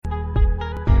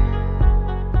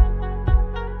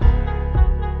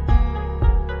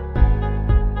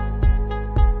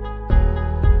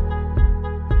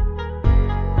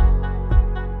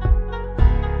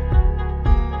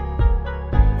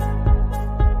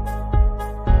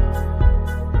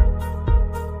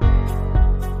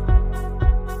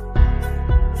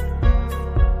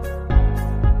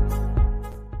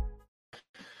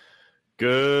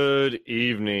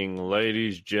evening,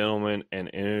 ladies, gentlemen, and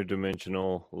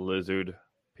interdimensional lizard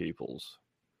peoples.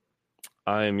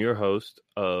 I am your host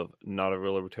of Not a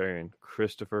Real Libertarian,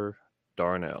 Christopher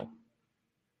Darnell.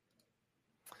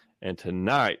 And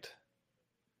tonight,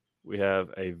 we have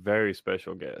a very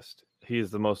special guest. He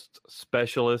is the most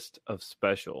specialist of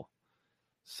special.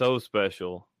 So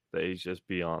special that he's just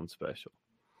beyond special.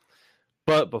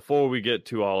 But before we get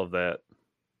to all of that,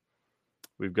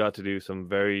 we've got to do some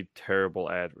very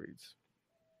terrible ad reads.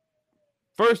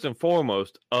 First and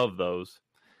foremost of those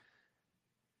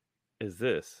is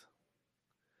this.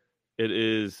 It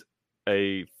is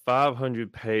a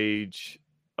 500-page,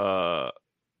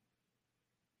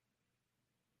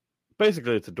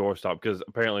 basically it's a doorstop because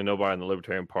apparently nobody in the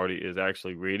Libertarian Party is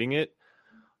actually reading it.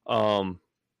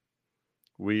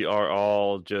 We are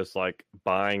all just like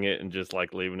buying it and just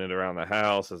like leaving it around the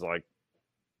house as like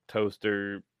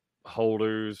toaster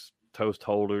holders, toast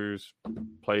holders,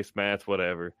 placemats,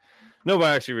 whatever.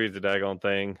 Nobody actually reads the daggone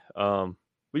thing. But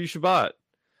you should buy it.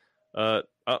 I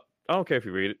don't care if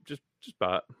you read it. Just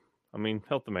buy it. I mean,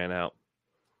 help the man out.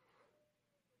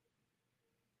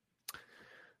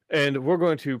 And we're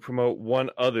going to promote one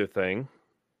other thing.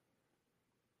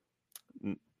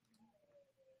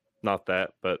 Not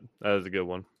that, but that is a good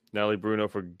one. Nelly Bruno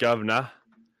for governor.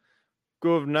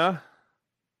 We're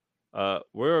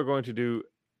going to do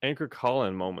anchor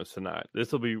call-in moments tonight.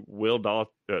 This will be Will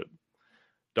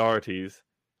Doherty's.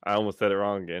 I almost said it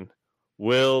wrong again.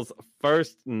 Will's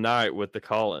first night with the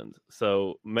call-ins.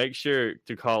 So make sure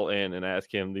to call in and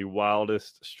ask him the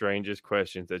wildest, strangest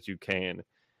questions that you can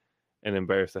and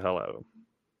embarrass the hell out of him.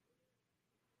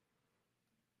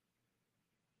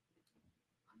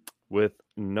 With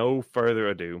no further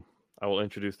ado, I will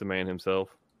introduce the man himself,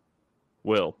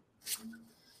 Will.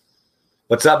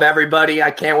 What's up, everybody? I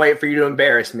can't wait for you to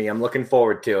embarrass me. I'm looking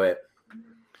forward to it.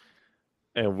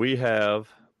 And we have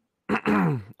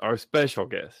our special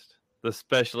guest, the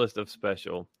specialist of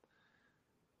special,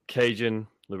 Cajun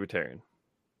Libertarian.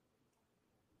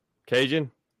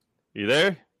 Cajun, you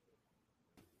there?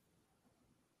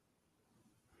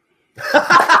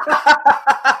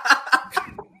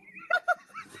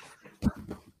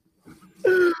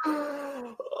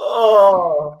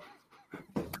 Oh,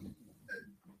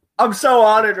 I'm so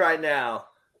honored right now.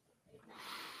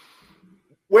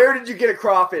 Where did you get a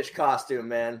crawfish costume,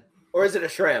 man? Or is it a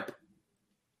shrimp?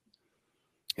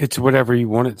 It's whatever you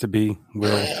want it to be,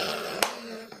 Will.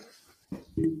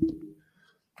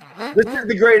 This is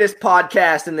the greatest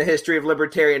podcast in the history of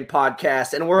Libertarian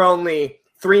podcasts, and we're only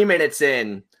 3 minutes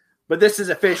in. But this has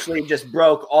officially just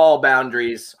broke all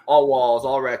boundaries, all walls,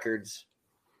 all records.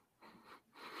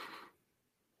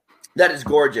 That is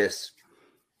gorgeous.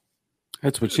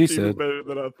 That's what she said. Even better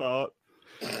than I thought.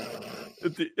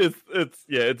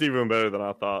 It's even better than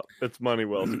I thought. It's money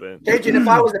well spent. Cajun, if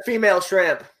I was a female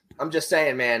shrimp, I'm just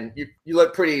saying, man, you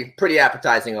look pretty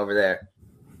appetizing over there.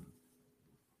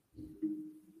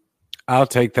 I'll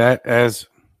take that as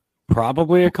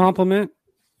probably a compliment.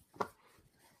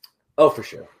 Oh, for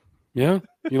sure. Yeah?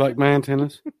 You like my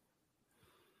antennas?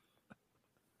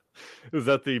 Is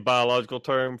that the biological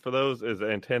term for those? Is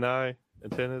antennae?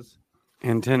 Antennas?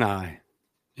 Antennae.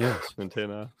 Yes.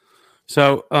 Antennae.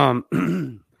 So, I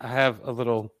have a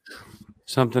little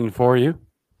something for you.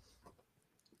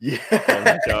 Yeah. Oh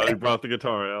my God, he brought the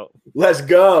guitar out. Let's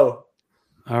go.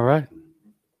 All right.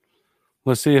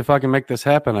 Let's see if I can make this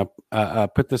happen. I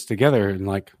put this together in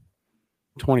like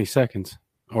 20 seconds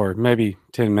or maybe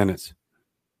 10 minutes.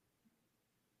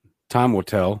 Time will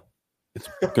tell. It's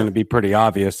going to be pretty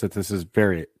obvious that this is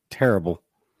very terrible.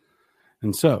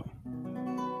 And so,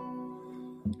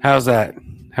 how's that?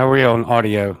 How are we on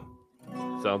audio?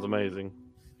 Sounds amazing.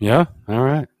 Yeah? All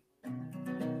right.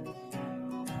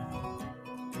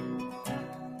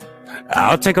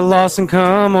 I'll take a loss and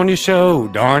come on your show,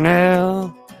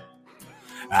 Darnell.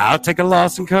 I'll take a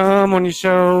loss and come on your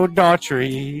show,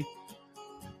 Daughtry.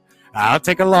 I'll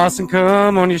take a loss and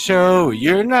come on your show.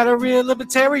 You're not a real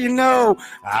libertarian, no.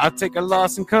 I'll take a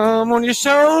loss and come on your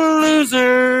show,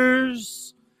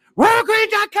 losers.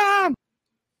 WorldGreen.com.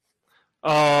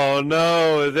 Oh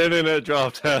no, his internet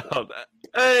dropped out.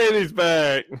 Hey, and he's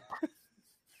back.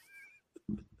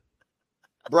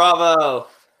 Bravo.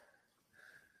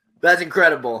 That's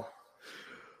incredible.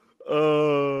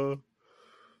 Man,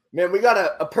 we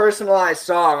got a personalized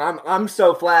song. I'm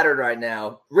so flattered right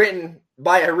now. Written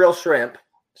by a real shrimp,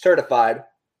 certified.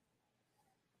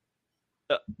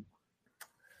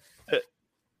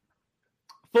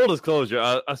 Full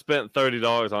disclosure, I spent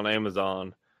 $30 on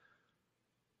Amazon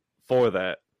for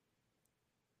that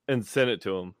and sent it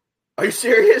to him. Are you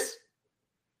serious?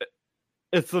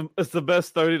 It's the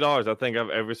best $30 I think I've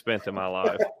ever spent in my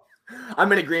life.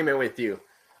 I'm in agreement with you.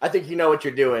 I think you know what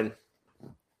you're doing.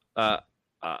 Well,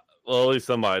 at least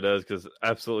somebody does, because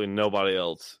absolutely nobody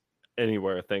else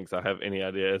anywhere thinks I have any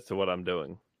idea as to what I'm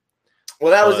doing.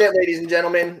 Well, that was it, ladies and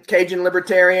gentlemen. Cajun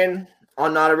Libertarian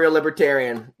on Not a Real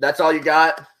Libertarian. That's all you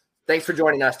got. Thanks for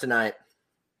joining us tonight.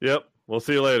 Yep. We'll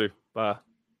see you later. Bye.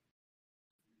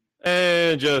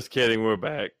 And just kidding, we're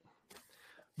back.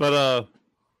 But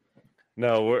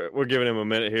no, we're giving him a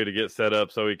minute here to get set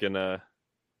up so he can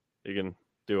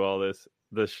do all this.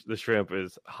 The shrimp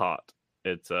is hot.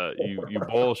 It's you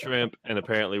boil shrimp, and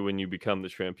apparently when you become the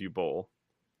shrimp, you boil.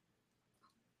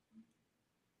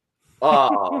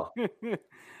 Oh,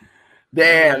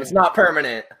 damn! It's not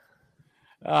permanent.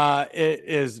 It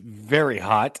is very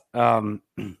hot. Yeah,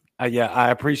 I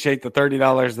appreciate the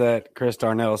 $30 that Chris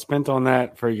Darnell spent on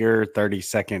that for your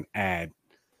 30-second ad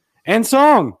and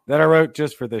song that I wrote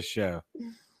just for this show.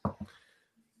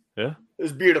 Yeah, it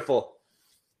was beautiful.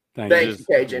 Thank you,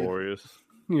 Cajun. Glorious.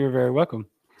 You're very welcome.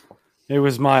 It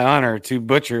was my honor to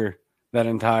butcher that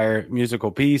entire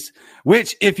musical piece,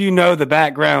 which, if you know the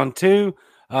background too,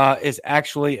 is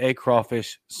actually a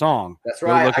crawfish song. That's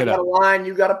right. I got a line,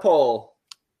 you got a pole.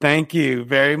 Thank you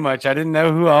very much. I didn't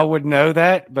know who all would know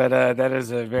that, but that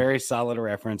is a very solid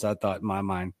reference, I thought, in my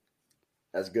mind.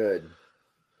 That's good.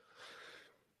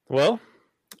 Well,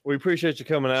 we appreciate you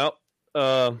coming out.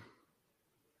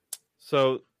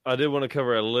 So I did want to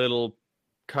cover a little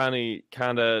kind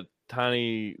of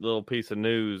tiny little piece of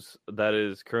news that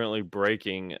is currently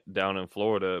breaking down in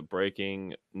Florida.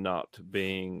 Breaking not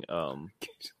being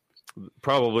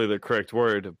probably the correct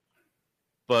word,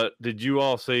 but did you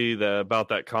all see about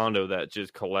that condo that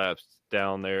just collapsed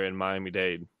down there in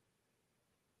Miami-Dade?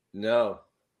 No.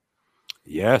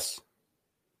 Yes.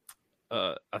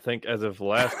 I think as of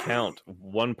last count,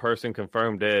 one person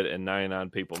confirmed dead and 99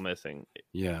 people missing.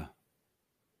 Yeah.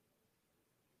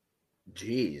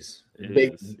 Jeez.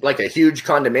 Big, like a huge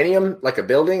condominium, like a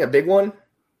building, a big one?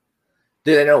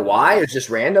 Do they know why? It's just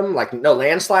random, like no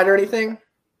landslide or anything?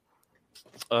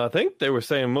 I think they were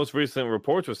saying, most recent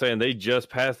reports were saying they just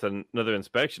passed another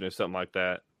inspection or something like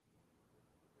that.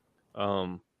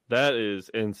 That is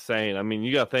insane. I mean,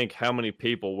 you got to think how many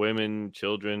people, women,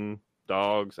 children,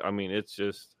 dogs. I mean, it's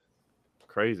just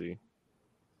crazy.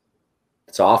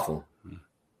 It's awful.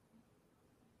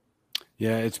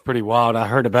 Yeah, it's pretty wild. I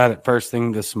heard about it first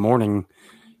thing this morning,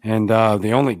 and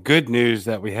the only good news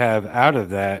that we have out of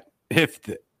that, if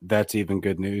that's even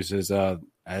good news, is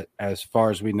as far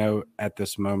as we know at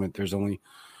this moment, there's only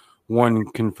one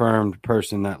confirmed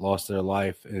person that lost their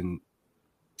life, and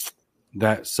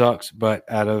that sucks. But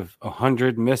out of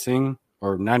 100 missing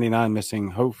or 99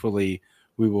 missing, hopefully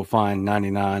we will find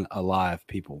 99 alive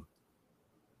people.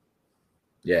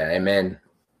 Yeah, amen.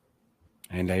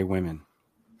 And a women.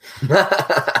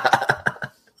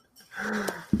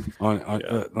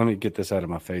 Let me get this out of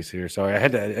my face here. Sorry, I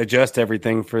had to adjust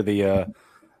everything for the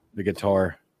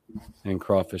guitar and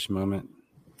crawfish moment.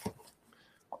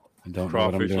 I don't know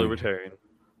what I'm doing. Libertarian.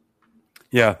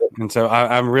 Yeah, and so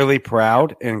I'm really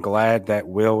proud and glad that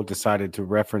Will decided to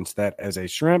reference that as a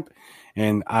shrimp,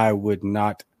 and I would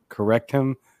not correct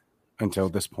him until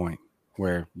this point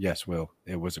where, yes, Will,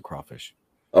 it was a crawfish.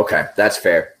 Okay, that's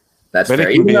fair. That's but fair.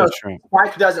 It can be a shrimp.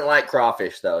 Mike doesn't like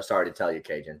crawfish, though. Sorry to tell you,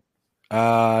 Cajun.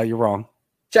 You're wrong.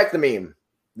 Check the meme.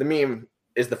 The meme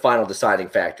is the final deciding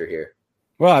factor here.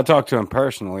 Well, I talked to him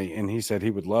personally, and he said he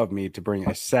would love me to bring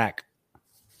a sack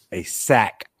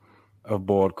of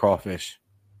boiled crawfish,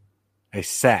 a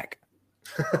sack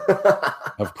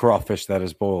of crawfish that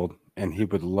is boiled, and he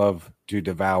would love to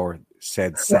devour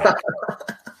said sack.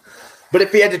 But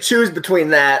if he had to choose between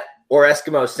that or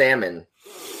Eskimo salmon,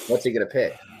 what's he going to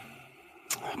pick?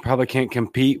 Probably can't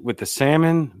compete with the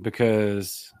salmon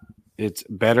because it's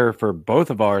better for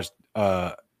both of our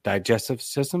digestive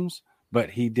systems. But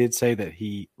he did say that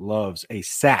he loves a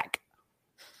sack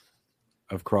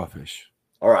of crawfish.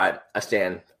 All right, I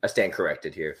stand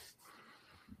corrected here.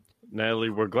 Natalie,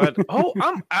 we're glad. Oh,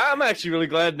 I'm actually really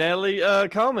glad Natalie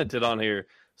commented on here.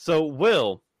 So,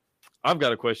 Will, I've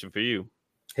got a question for you.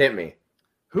 Hit me.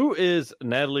 Who is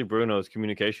Natalie Bruno's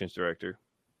communications director?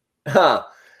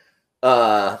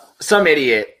 Some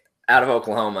idiot out of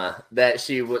Oklahoma that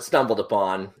she stumbled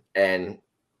upon and,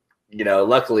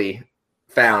 luckily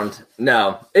found.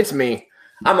 No, it's me.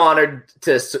 I'm honored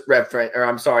to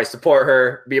support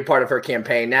her, be a part of her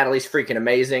campaign. Natalie's freaking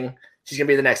amazing. She's going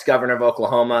to be the next governor of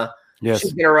Oklahoma. Yes.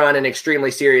 She's going to run an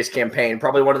extremely serious campaign,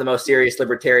 probably one of the most serious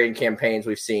libertarian campaigns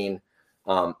we've seen.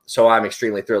 So I'm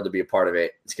extremely thrilled to be a part of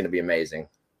it. It's going to be amazing.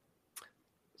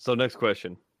 So next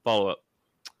question, follow up.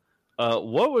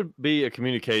 What would be a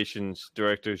communications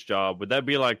director's job? Would that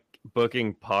be like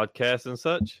booking podcasts and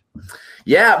such?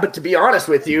 Yeah, but to be honest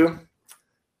with you,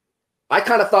 I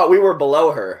kind of thought we were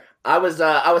below her. I was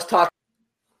talking.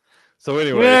 So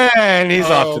anyway, Yeah, and he's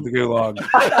off to the gulag.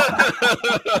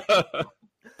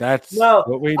 That's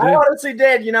what we did. I honestly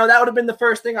did. That would have been the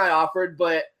first thing I offered,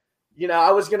 but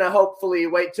I was gonna hopefully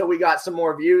wait till we got some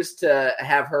more views to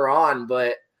have her on,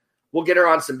 but we'll get her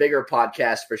on some bigger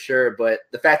podcasts for sure. But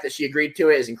the fact that she agreed to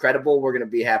it is incredible. We're gonna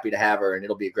be happy to have her, and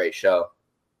it'll be a great show.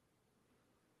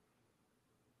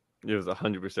 It was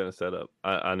 100% a setup.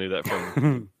 I knew that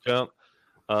from jump.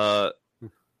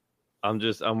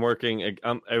 I'm working.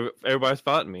 Everybody's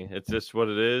fighting me. It's just what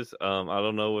it is. I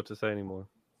don't know what to say anymore.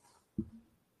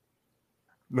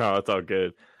 No, it's all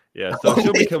good. Yeah, so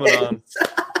she'll be coming on.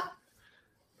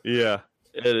 Yeah,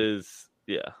 it is.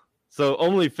 Yeah. So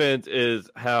OnlyFans is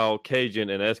how Cajun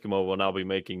and Eskimo will now be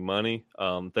making money.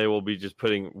 They will be just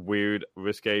putting weird,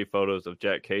 risque photos of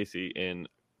Jack Casey in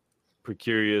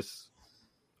precarious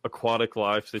aquatic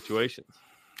life situations.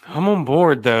 I'm on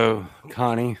board though,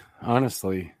 Connie.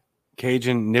 Honestly,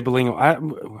 Cajun nibbling.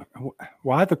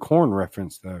 Why the corn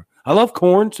reference though? I love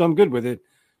corn, so I'm good with it.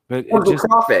 But it's just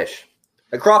crawfish.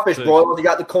 The crawfish broiled. You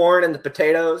got the corn and the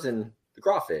potatoes and the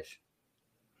crawfish.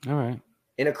 All right.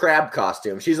 In a crab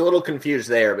costume. She's a little confused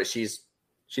there, but she's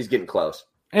getting close.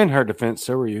 In her defense,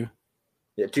 so are you.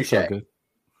 Yeah, touche.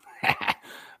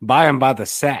 Buy them by the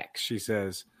sack, she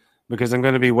says, because I'm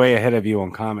going to be way ahead of you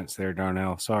on comments there,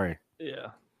 Darnell. Sorry.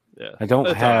 Yeah. I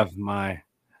don't have my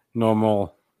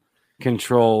normal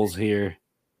controls here.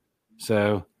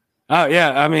 So,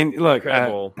 yeah. I mean, look,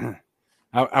 I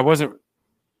wasn't,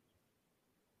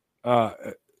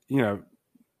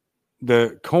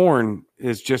 the corn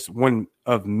is just one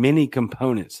of many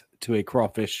components to a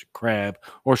crawfish, crab,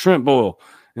 or shrimp boil.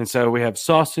 And so we have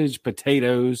sausage,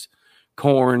 potatoes,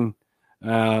 corn.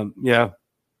 Yeah.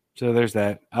 So there's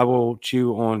that. I will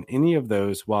chew on any of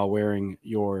those while wearing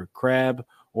your crab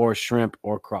or shrimp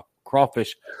or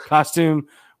crawfish costume,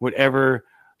 whatever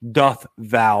doth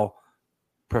thou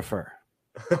prefer.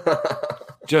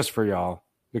 Just for y'all,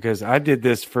 because I did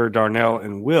this for Darnell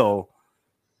and Will,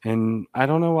 and I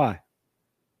don't know why.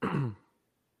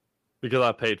 Because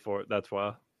I paid for it. That's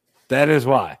why. That is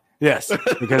why. Yes,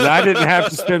 because I didn't have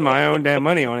to spend my own damn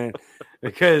money on it.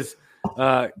 Because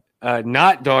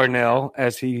not Darnell,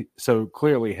 as he so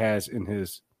clearly has in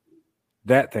his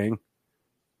that thing,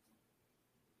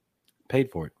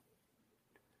 paid for it.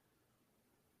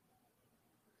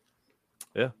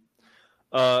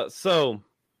 Yeah. So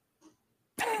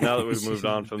now that we've moved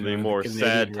on from the more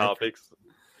sad topics.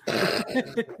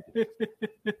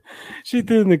 She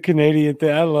doing the Canadian thing.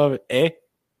 I love it.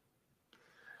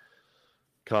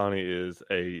 Connie is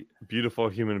a beautiful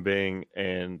human being,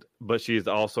 but she's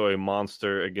also a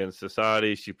monster against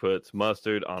society. She puts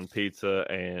mustard on pizza,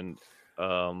 and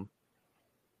I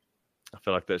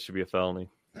feel like that should be a felony.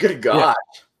 Good gosh. Yeah.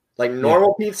 Like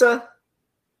normal pizza?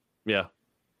 Yeah.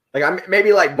 Like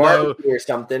maybe like barbecue or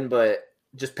something, but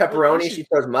just pepperoni, she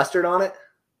throws mustard on it?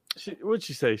 What'd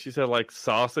she say? She said like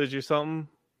sausage or something?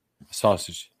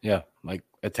 Sausage, yeah. Like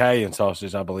Italian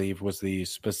sausage, I believe, was the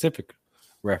specific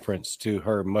reference to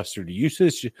her mustard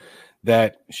usage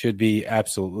that should be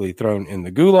absolutely thrown in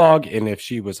the gulag. And if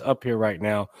she was up here right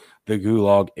now, the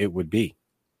gulag it would be.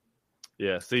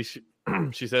 Yeah, see,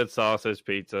 she said sausage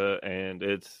pizza, and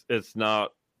it's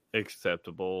not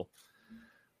acceptable.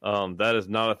 That is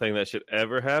not a thing that should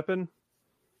ever happen.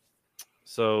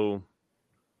 So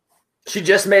she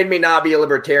just made me not be a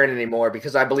libertarian anymore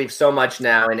because I believe so much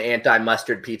now in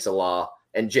anti-mustard pizza law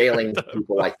and jailing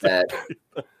people like that.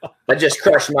 That just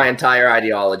crushed my entire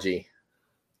ideology.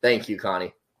 Thank you,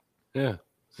 Connie. Yeah,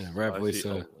 rightfully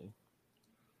so.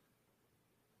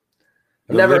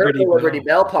 I've never heard of the Liberty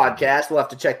Bell podcast. We'll have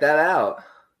to check that out.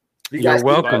 You're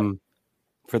welcome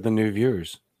for the new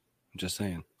viewers. I'm just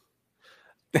saying.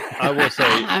 I will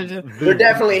say they're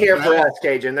definitely here for us,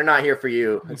 Cajun. They're not here for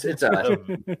you. It's us.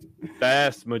 The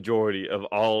vast majority of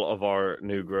all of our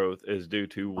new growth is due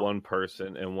to one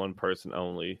person and one person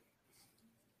only.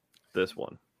 This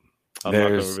one. I'm not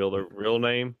going to reveal the real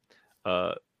name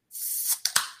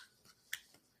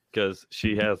because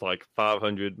she has like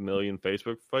 500 million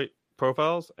Facebook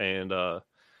profiles, and I'm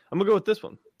going to go with this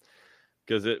one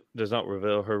because it does not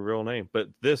reveal her real name. But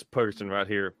this person right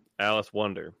here, Alice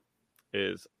Wonder,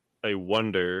 is a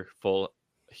wonderful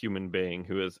human being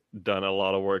who has done a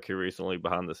lot of work here recently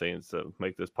behind the scenes to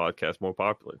make this podcast more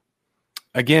popular.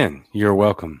 Again, you're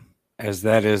welcome, as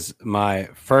that is my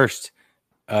first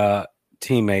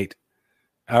teammate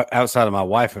outside of my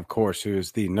wife, of course, who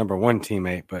is the number one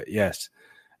teammate. But yes,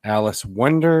 Alice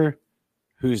Wonder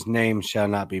whose name shall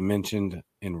not be mentioned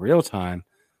in real time,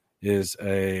 is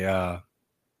a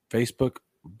Facebook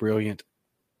brilliant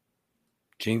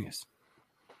genius.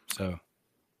 So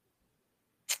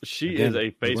she again, is a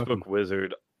you're Facebook welcome.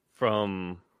 wizard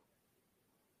from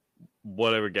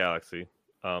whatever galaxy.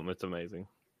 It's amazing.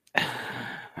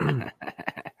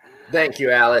 Thank you,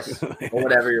 Alice, or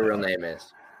whatever your real name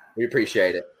is. We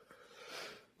appreciate it.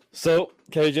 So,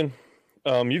 Cajun,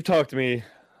 you've talked to me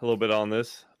a little bit on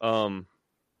this.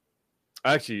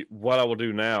 Actually, what I will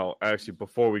do now,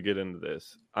 before we get into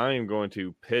this, I am going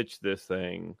to pitch this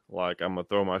thing like I'm going to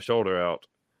throw my shoulder out,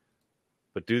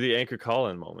 but do the anchor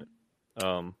call-in moment.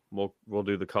 We'll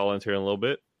do the call-ins here in a little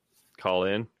bit. Call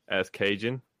in, ask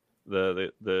Cajun,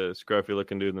 the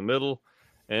scruffy-looking dude in the middle,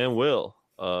 and Will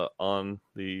on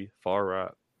the far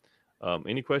right.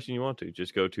 Any question you want to,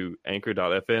 just go to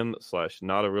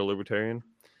anchor.fm/notareallibertarian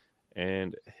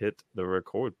and hit the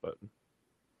record button.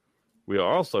 We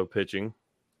are also pitching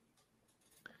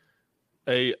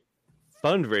a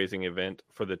fundraising event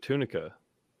for the Tunica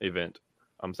event.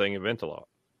 I'm saying event a lot.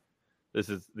 This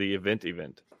is the event.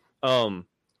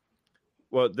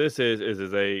 What this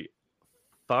is a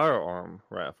firearm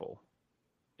raffle,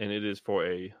 and it is for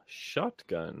a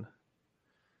shotgun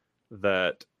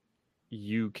that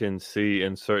you can see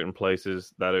in certain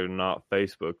places that are not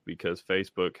Facebook, because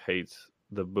Facebook hates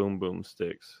the boom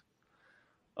sticks.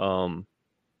 But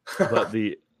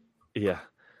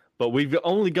we've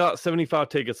only got 75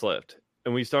 tickets left,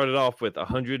 and we started off with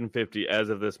 150 as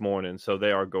of this morning, so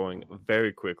they are going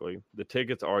very quickly. The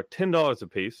tickets are $10 a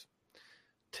piece,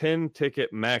 10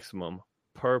 ticket maximum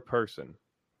per person.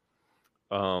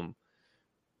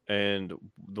 And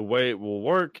the way it will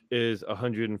work is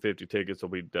 150 tickets will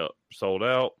be sold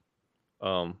out,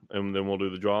 and then we'll do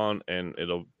the drawing, and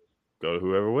it'll go to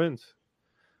whoever wins.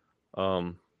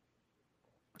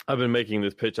 I've been making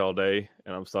this pitch all day,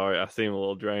 and I'm sorry, I seem a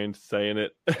little drained saying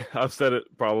it. I've said it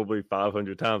probably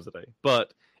 500 times a day,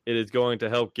 but it is going to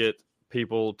help get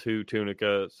people to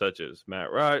Tunica, such as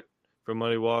Matt Wright from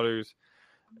Muddy Waters,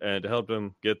 and to help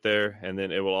them get there. And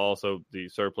then it will also, the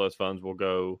surplus funds will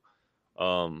go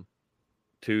to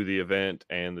the event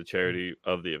and the charity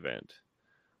of the event.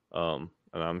 And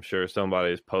I'm sure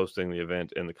somebody is posting the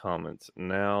event in the comments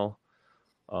now.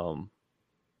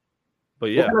 But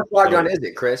yeah, what kind of shotgun is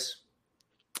it, Chris?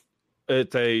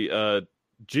 It's a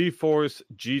G-Force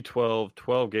G12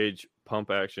 12 gauge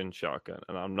pump action shotgun,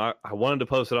 and I wanted to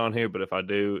post it on here, but if I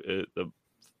do,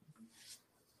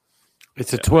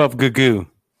 it's a 12 goo.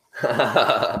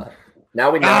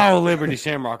 Now we know. Oh, Liberty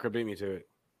Shamrocker beat me to it.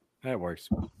 That works.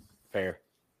 Fair.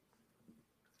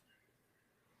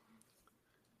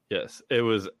 Yes, it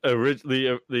was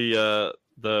originally the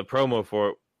promo for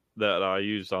it that I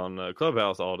used on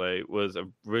Clubhouse all day was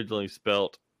originally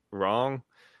spelt wrong.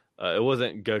 It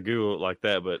wasn't gagoo like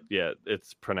that, but yeah,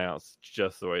 it's pronounced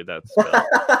just the way that's spelled.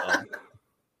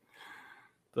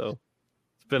 So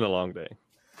it's been a long day.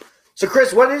 So,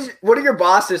 Chris, what do your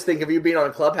bosses think of you being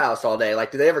on Clubhouse all day?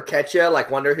 Like, do they ever catch you? Like,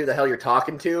 wonder who the hell you're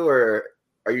talking to, or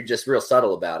are you just real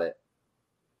subtle about it?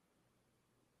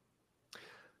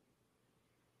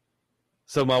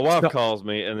 So my wife calls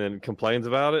me and then complains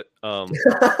about it. So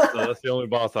that's the only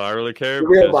boss that I really care. The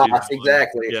real boss,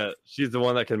 exactly. Yeah, she's the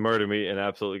one that can murder me and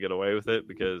absolutely get away with it,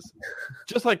 because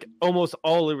just like almost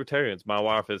all libertarians, my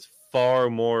wife is far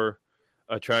more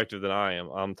attractive than I am.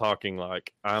 I'm talking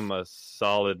like I'm a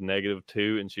solid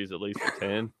 -2 and she's at least a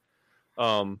 10.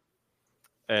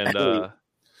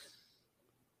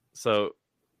 So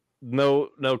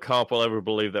no cop will ever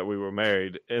believe that we were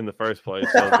married in the first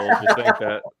place. So they'll just think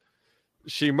that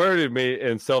she murdered me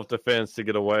in self-defense to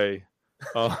get away.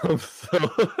 Oh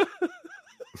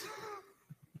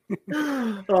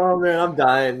man, I'm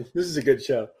dying. This is a good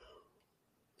show.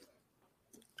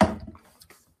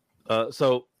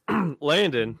 So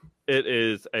Landon, it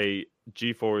is a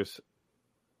G-Force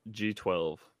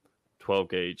G12 12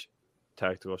 gauge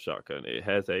tactical shotgun. It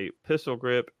has a pistol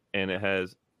grip and it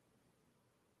has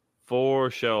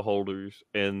 4 shell holders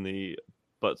in the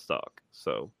buttstock.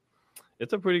 So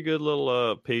it's a pretty good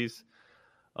little piece.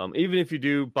 Even if you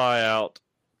do buy out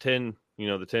 10,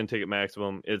 the 10 ticket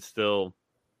maximum, it's still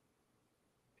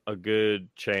a good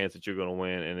chance that you're going to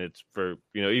win. And it's for,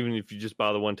 even if you just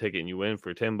buy the one ticket and you win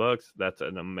for $10, that's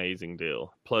an amazing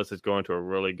deal. Plus, it's going to a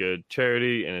really good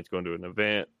charity and it's going to an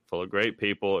event full of great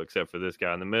people, except for this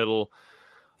guy in the middle.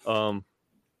 So,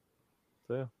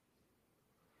 yeah.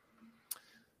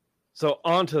 So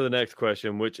on to the next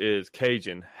question, which is,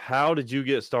 Cajun, how did you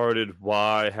get started?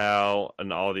 Why, how,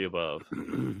 and all the above?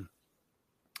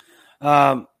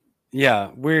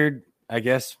 Yeah, weird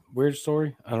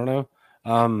story. I don't know.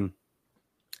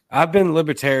 I've been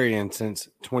libertarian since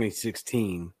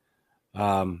 2016.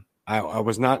 I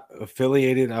was not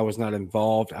affiliated. I was not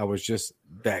involved. I was just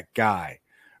that guy,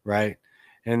 right?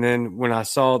 And then when I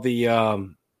saw the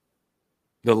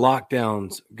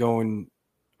lockdowns going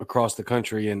across the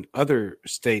country in other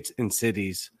states and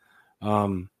cities,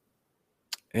 and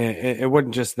it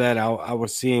wasn't just that. I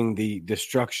was seeing the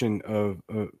destruction of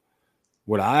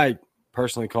what I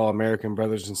personally call American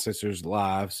brothers and sisters'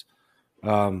 lives,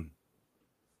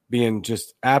 being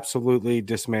just absolutely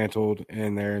dismantled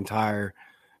and their entire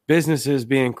businesses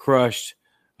being crushed.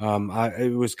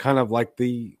 It was kind of like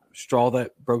the straw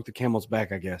that broke the camel's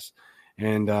back, I guess.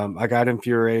 And I got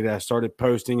infuriated. I started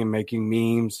posting and making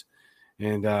memes,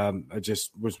 and I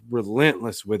just was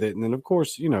relentless with it. And then, of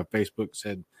course, Facebook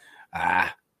said,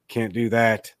 can't do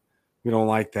that. We don't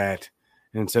like that.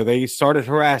 And so they started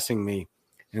harassing me.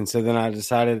 And so then I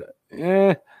decided,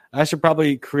 I should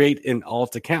probably create an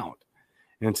alt account.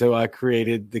 And so I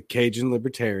created the Cajun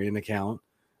Libertarian account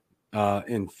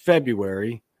in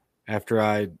February after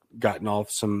I'd gotten off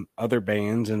some other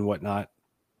bans and whatnot.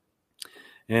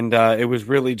 And it was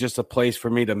really just a place for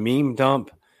me to meme dump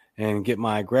and get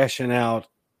my aggression out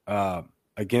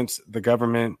against the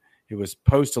government. It was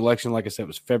post-election. Like I said, it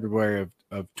was February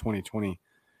of 2020.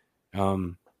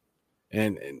 And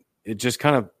it just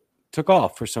kind of took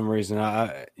off for some reason.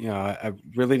 I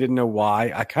really didn't know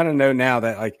why. I kind of know now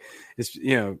that, like, it's,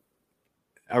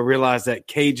 I realized that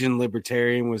Cajun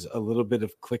Libertarian was a little bit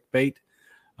of clickbait.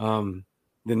 The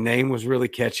name was really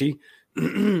catchy.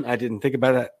 I didn't think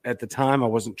about it at the time. I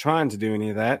wasn't trying to do any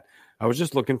of that. I was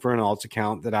just looking for an alt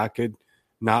account that I could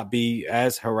not be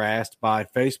as harassed by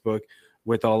Facebook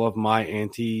with all of my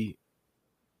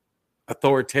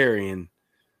anti-authoritarian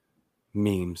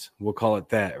memes. We'll call it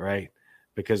that, right?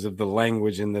 Because of the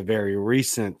language in the very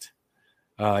recent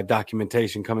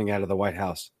documentation coming out of the White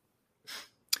House.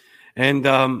 And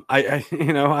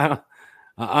I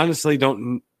honestly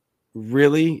don't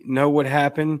really know what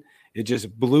happened. It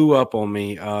just blew up on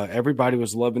me. Everybody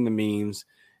was loving the memes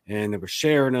and they were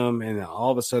sharing them. And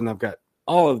all of a sudden I've got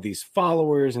all of these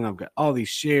followers and I've got all these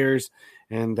shares,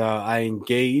 and I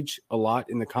engage a lot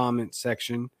in the comment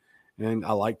section, and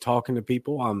I like talking to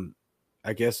people.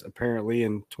 I guess apparently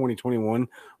in 2021,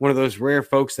 one of those rare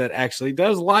folks that actually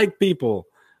does like people.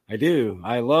 I do.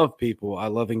 I love people. I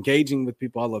love engaging with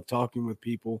people. I love talking with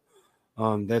people.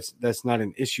 That's not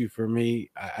an issue for me.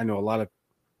 I know a lot of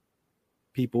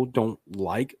people don't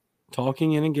like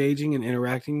talking and engaging and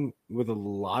interacting with a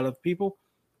lot of people.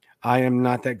 I am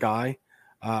not that guy.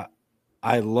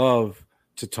 I love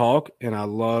to talk, and I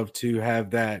love to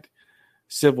have that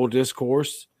civil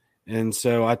discourse. And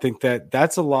so I think that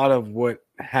that's a lot of what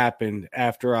happened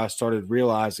after I started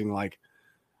realizing, like,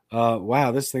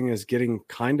 wow, this thing is getting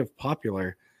kind of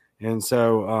popular. And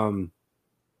so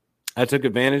I took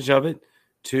advantage of it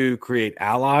to create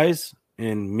allies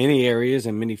in many areas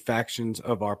and many factions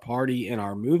of our party and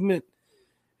our movement.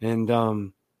 And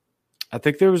I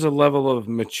think there was a level of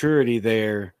maturity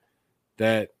there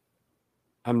that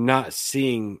I'm not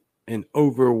seeing an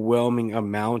overwhelming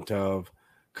amount of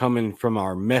coming from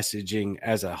our messaging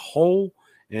as a whole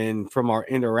and from our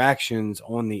interactions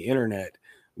on the internet,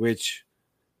 which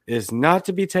is not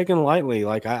to be taken lightly.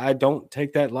 Like, I don't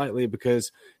take that lightly,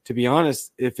 because, to be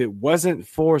honest, if it wasn't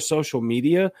for social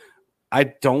media, I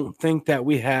don't think that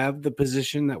we have the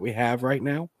position that we have right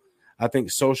now. I think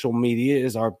social media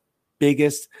is our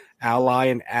biggest ally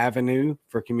and avenue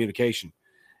for communication.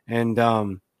 And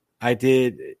I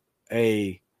did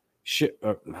I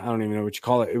don't even know what you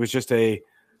call it. It was just a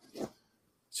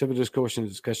civil discourse and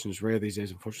discussion is rare these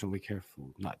days. Unfortunately,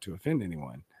 careful not to offend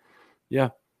anyone. Yeah.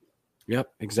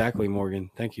 Yep, exactly,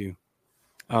 Morgan. Thank you.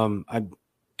 I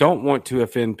don't want to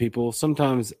offend people.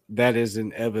 Sometimes that is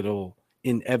inevitable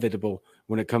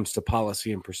when it comes to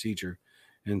policy and procedure.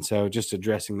 And so just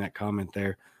addressing that comment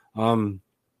there.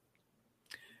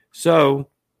 So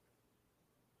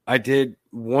I did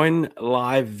one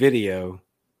live video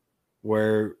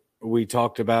where we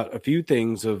talked about a few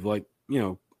things of, like,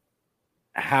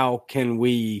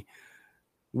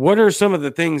 what are some of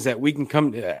the things that we can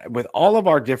come to, with all of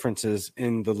our differences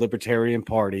in the Libertarian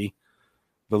Party,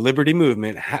 the Liberty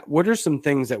Movement? What are some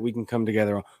things that we can come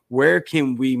together on? Where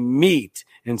can we meet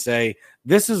and say,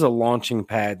 this is a launching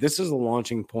pad, this is a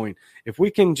launching point? If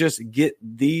we can just get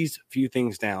these few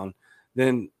things down,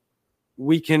 then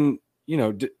we can,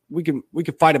 we can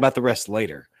fight about the rest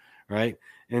later, right?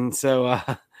 And so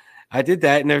I did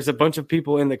that, and there's a bunch of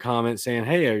people in the comments saying,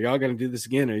 "Hey, are y'all going to do this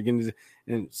again? Are you going to?"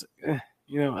 And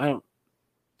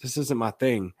this isn't my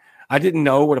thing. I didn't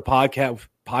know what a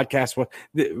podcast was.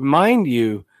 Mind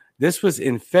you, this was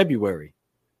in February.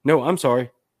 No, I'm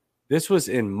sorry. This was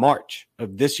in March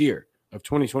of this year of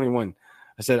 2021.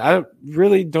 I said, I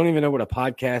really don't even know what a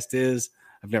podcast is.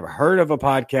 I've never heard of a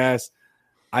podcast.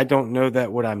 I don't know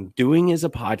that what I'm doing is a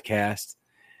podcast.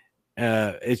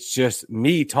 It's just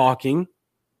me talking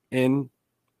and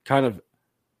kind of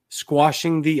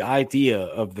squashing the idea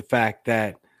of the fact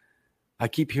that I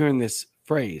keep hearing this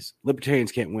phrase,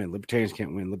 libertarians can't win, libertarians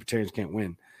can't win, libertarians can't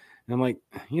win. And I'm like,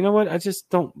 you know what? I just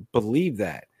don't believe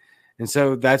that. And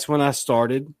so that's when I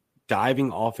started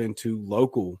diving off into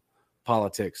local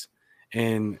politics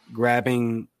and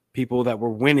grabbing people that were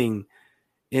winning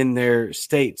in their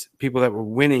states, people that were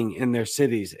winning in their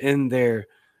cities, in their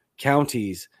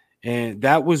counties. And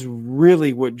that was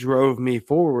really what drove me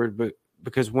forward. But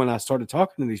because when I started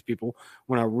talking to these people,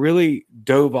 when I really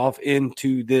dove off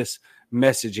into this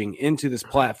messaging, into this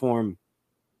platform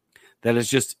that is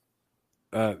just,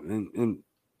 and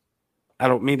I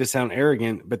don't mean to sound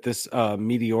arrogant, but this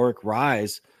meteoric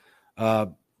rise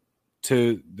to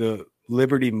the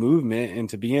liberty movement and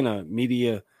to being a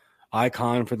media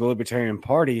icon for the Libertarian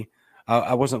Party,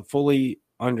 I wasn't fully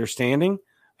understanding,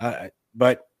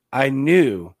 but I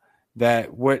knew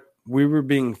that what we were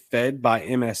being fed by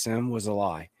MSM was a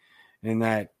lie, and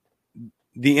that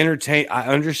I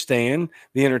understand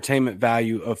the entertainment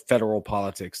value of federal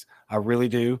politics. I really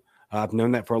do. I've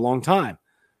known that for a long time.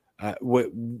 What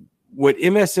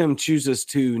MSM chooses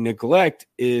to neglect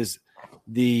is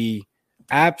the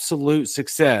absolute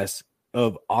success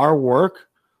of our work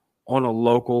on a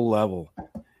local level.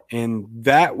 And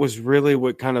that was really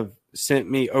what kind of sent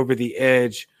me over the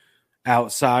edge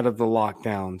outside of the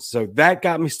lockdowns. So that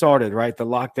got me started, right? The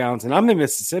lockdowns. And I'm in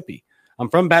Mississippi. I'm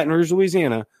from Baton Rouge,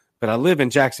 Louisiana, but I live in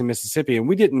Jackson, Mississippi.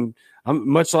 And I'm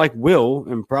much like Will,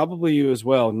 and probably you as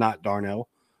well, not Darnell,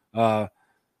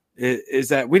 is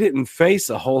that we didn't face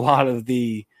a whole lot of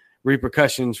the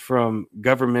repercussions from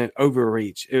government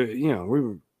overreach. We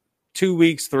were 2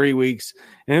 weeks, 3 weeks,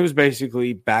 and it was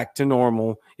basically back to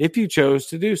normal if you chose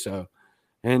to do so.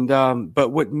 And but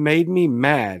what made me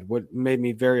mad, what made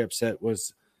me very upset,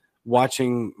 was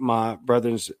watching my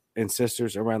brothers and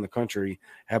sisters around the country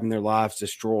having their lives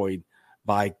destroyed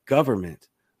by government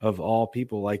of all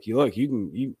people. Like, you look,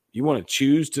 you want to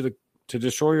choose to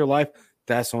destroy your life,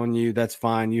 that's on you, that's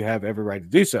fine, you have every right to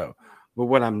do so. But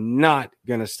what I'm not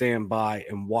going to stand by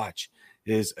and watch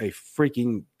is a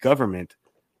freaking government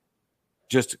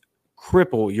just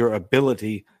cripple your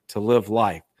ability to live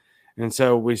life. And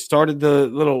so we started the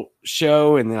little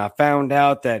show, and then I found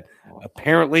out that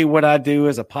apparently what I do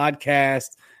is a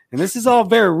podcast. And this is all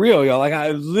very real, y'all. Like,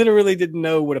 I literally didn't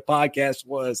know what a podcast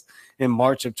was in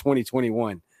March of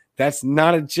 2021. That's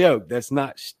not a joke. That's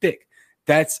not shtick.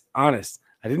 That's honest.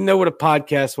 I didn't know what a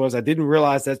podcast was. I didn't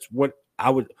realize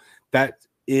that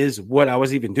is what I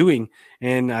was even doing.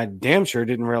 And I damn sure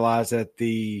didn't realize that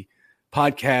the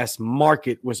podcast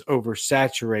market was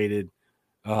oversaturated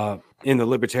in the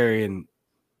libertarian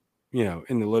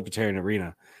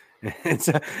arena. And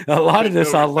so a lot of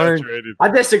this I learned. I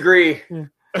disagree. Yeah.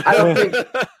 I don't think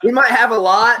we might have a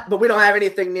lot, but we don't have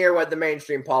anything near what the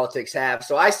mainstream politics have.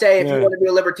 So I say, if you want to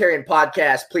do a libertarian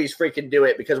podcast, please freaking do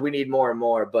it, because we need more and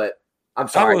more. But I'm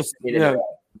sorry.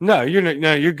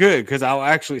 You're good, because I'll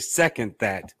actually second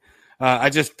that. I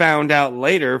just found out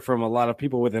later from a lot of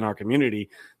people within our community,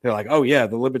 they're like, oh yeah,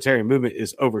 the libertarian movement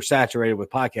is oversaturated with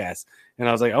podcasts. And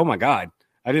I was like, oh my God,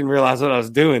 I didn't realize what I was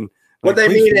doing. What they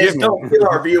mean is, don't kill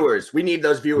our viewers. We need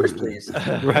those viewers, please.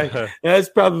 Right. That's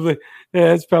probably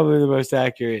the most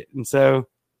accurate. And so,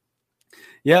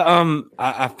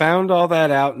 I found all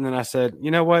that out, and then I said, you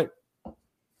know what?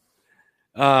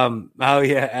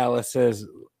 Alice says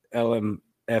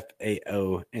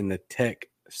LMFAO and the tech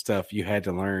stuff you had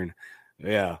to learn.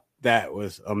 Yeah, that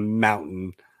was a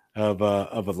mountain of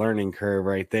a learning curve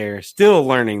right there. Still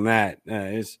learning that.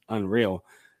 It's unreal.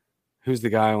 Who's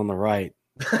the guy on the right?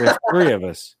 There's three of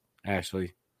us,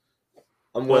 actually.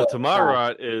 Well, to my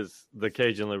right is the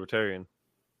Cajun Libertarian.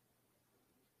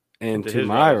 And to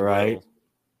my right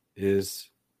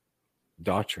is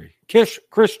Daughtry.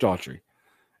 Chris Daughtry,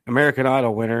 American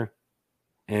Idol winner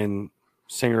and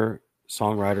singer,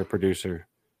 songwriter, producer.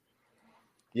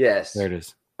 Yes. There it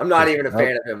is. I'm not even a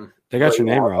fan of him. They got your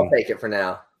name wrong. I'll take it for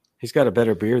now. He's got a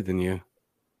better beard than you.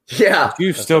 Yeah. But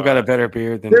you've still got a better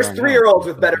beard than There's 3-year-olds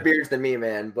with better beards than me,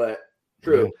 man, but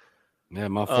true. Yeah,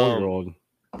 my 4-year-old.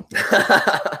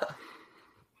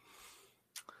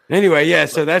 Anyway,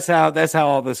 so that's how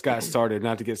all this got started.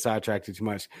 Not to get sidetracked too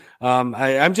much.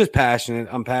 I'm just passionate.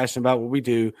 I'm passionate about what we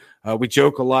do. We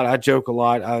joke a lot. I joke a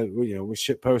lot. We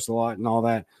shit post a lot and all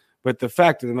that. But the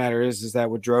fact of the matter is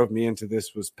that what drove me into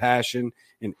this was passion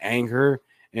and anger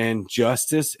and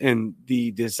justice and the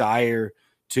desire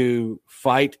to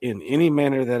fight in any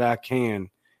manner that I can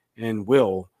and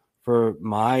will for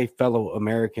my fellow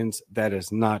Americans. That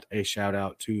is not a shout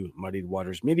out to Muddied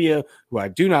Waters Media, who I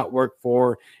do not work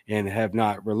for and have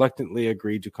not reluctantly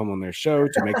agreed to come on their show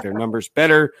to make their numbers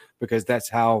better, because that's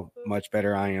how much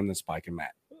better I am than Spike and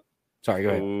Matt. Sorry, go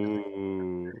ahead.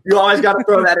 Ooh. You always got to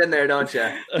throw that in there, don't you?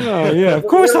 Oh, yeah, of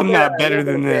course I'm not better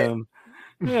than them.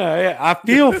 Yeah, I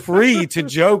feel free to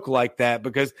joke like that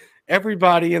because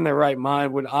everybody in their right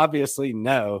mind would obviously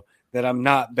know that I'm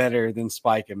not better than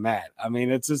Spike and Matt. I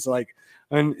mean, it's just like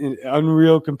an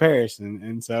unreal comparison.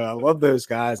 And so I love those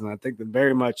guys, and I thank them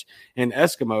very much in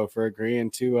Eskimo for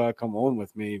agreeing to come on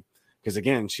with me because,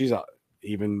 again, she's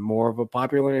even more of a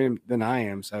popular name than I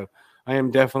am. So I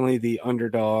am definitely the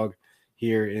underdog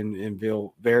here and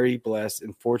feel very blessed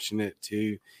and fortunate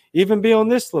to even be on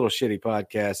this little shitty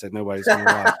podcast that nobody's going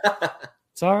to watch.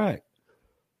 It's all right.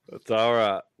 It's all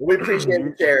right. We appreciate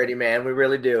the charity, man. We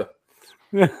really do.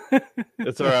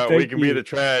 It's all right. We can be the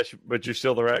trash, but you're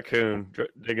still the raccoon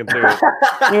digging through it.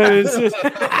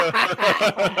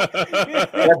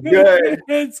 That's good.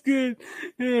 That's good.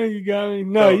 Yeah, you got me.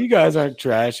 No, you guys aren't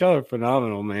trash. Y'all are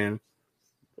phenomenal, man.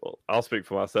 Well, I'll speak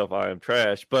for myself. I am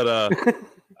trash, but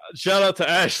shout out to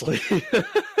Ashley.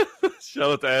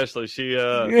 Shout out to Ashley. She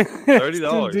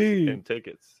 $30 in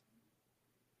tickets.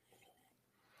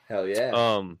 Hell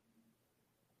yeah.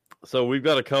 So we've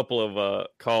got a couple of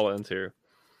call-ins here.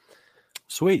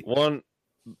 Sweet. So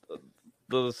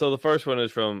the first one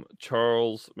is from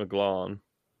Charles McGlon.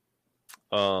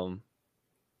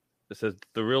 It says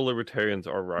the real libertarians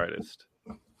are rightist.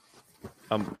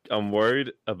 I'm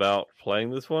worried about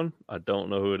playing this one. I don't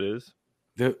know who it is.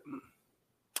 But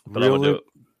I'm gonna do it.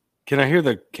 Can I hear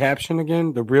the caption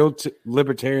again? The real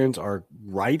libertarians are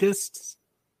rightists?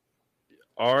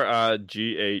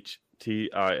 RIGHTIST.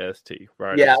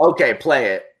 Rightist. Yeah, okay,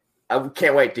 play it. I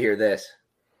can't wait to hear this.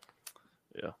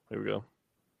 Yeah, here we go.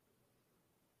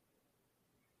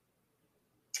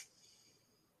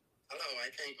 Hello, I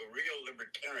think real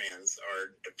libertarians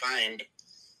are defined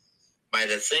by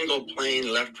the single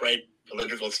plane left-right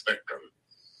political spectrum.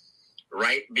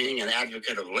 Right being an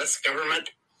advocate of less government.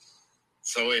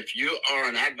 So if you are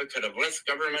an advocate of less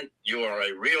government, you are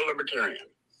a real libertarian.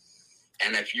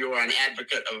 And if you are an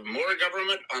advocate of more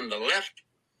government on the left,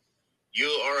 you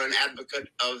are an advocate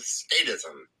of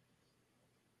statism.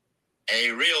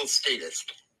 A real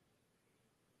statist.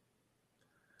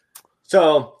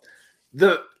 So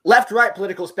the left-right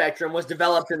political spectrum was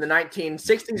developed in the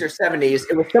 1960s or 70s.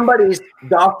 It was somebody's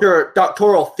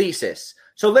doctoral thesis.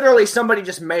 So literally somebody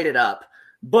just made it up.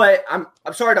 But I'm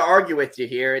sorry to argue with you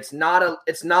here. It's not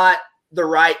the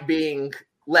right being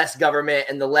less government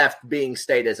and the left being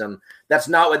statism. That's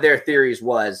not what their theories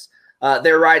was.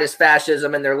 Their right is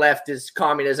fascism and their left is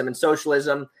communism and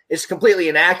socialism. It's completely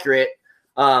inaccurate.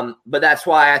 But that's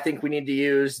why I think we need to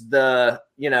use the,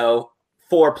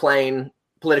 4-plane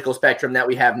political spectrum that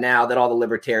we have now that all the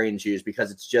libertarians use,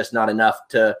 because it's just not enough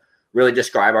to really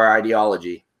describe our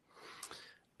ideology.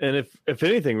 And if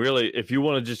anything, really, if you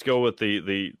want to just go with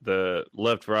the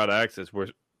left-right axis, we're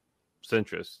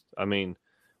centrists. I mean,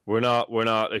 we're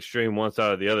not extreme one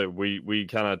side or the other. We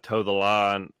kind of toe the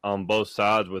line on both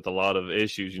sides with a lot of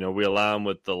issues. We align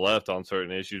with the left on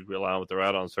certain issues, we align with the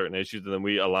right on certain issues, and then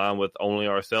we align with only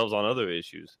ourselves on other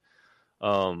issues.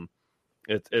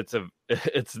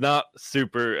 It's not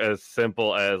super as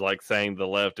simple as like saying the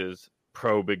left is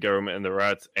pro big government and the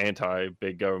right's anti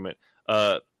big government.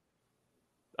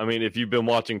 I mean, if you've been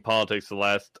watching politics the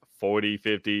last 40,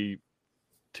 50,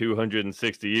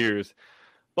 260 years,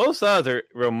 both sides are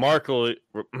remarkably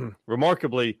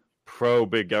pro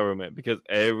big government, because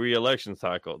every election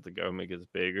cycle, the government gets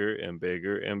bigger and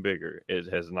bigger and bigger.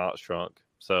 It has not shrunk.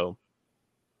 So,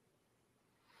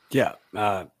 yeah,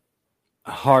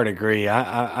 hard agree.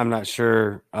 I'm not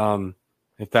sure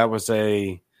if that was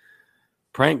a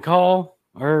prank call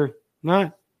or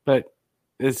not, but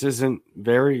this isn't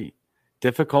very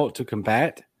difficult to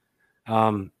combat.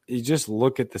 You just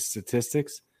look at the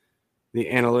statistics,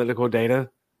 the analytical data,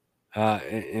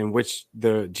 in which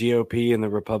the GOP and the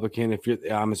Republican,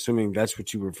 I'm assuming that's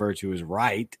what you refer to as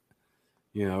right,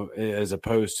 as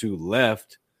opposed to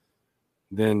left,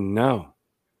 then no,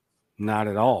 not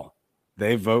at all.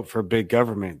 They vote for big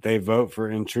government. They vote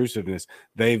for intrusiveness.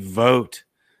 They vote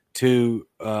to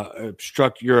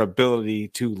obstruct your ability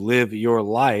to live your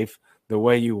life the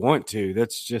way you want to.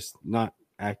 That's just not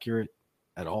accurate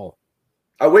at all.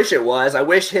 I wish it was. I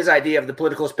wish his idea of the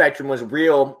political spectrum was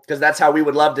real, because that's how we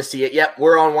would love to see it. Yep,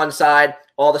 we're on one side,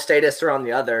 all the statists are on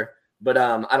the other. But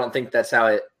I don't think that's how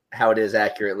it is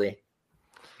accurately.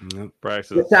 Nope.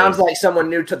 It sounds like someone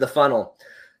new to the funnel.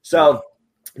 So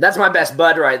That's my best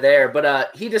bud right there.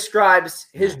 But he describes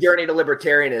his journey to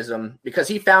libertarianism because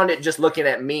he found it just looking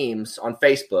at memes on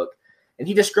Facebook. And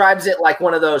he describes it like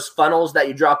one of those funnels that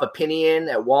you drop a penny in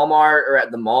at Walmart or at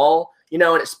the mall, and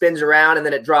it spins around and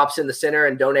then it drops in the center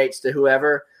and donates to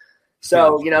whoever.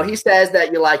 So, he says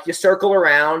that you circle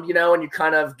around, and you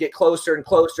kind of get closer and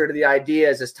closer to the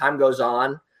ideas as time goes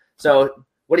on. So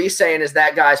what he's saying is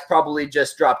that guy's probably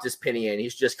just dropped his penny in.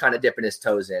 He's just kind of dipping his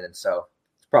toes in. And so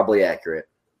it's probably accurate.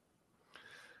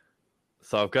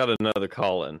 So I've got another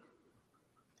call in.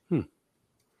 Do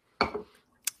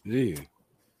you?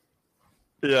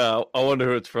 Yeah, I wonder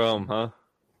who it's from, huh?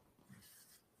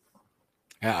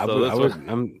 Yeah, I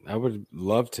would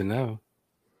love to know.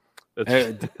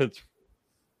 It's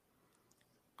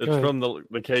from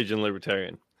the Cajun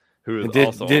Libertarian, who is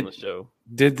also on the show.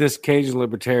 Did this Cajun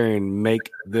Libertarian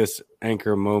make this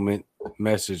anchor moment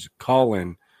message call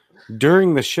in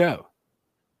during the show?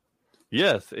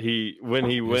 Yes, when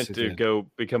he went to go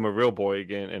become a real boy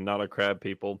again and not a crab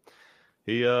people,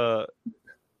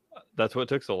 that's what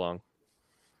took so long.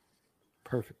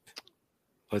 Perfect.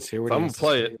 Let's hear what I'm gonna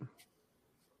play it,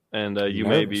 and you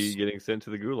may be getting sent to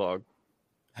the gulag.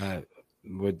 I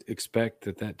would expect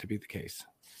that to be the case.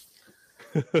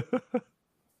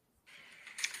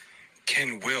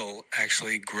 Can Will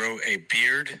actually grow a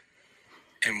beard?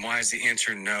 And why is the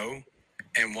answer no?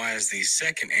 And why is the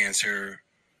second answer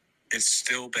it's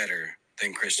still better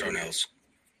than Chris Darnell's?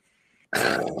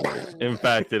 In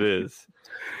fact, it is.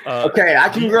 Okay, I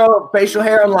can grow facial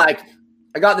hair.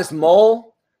 I got this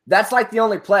mole. That's like the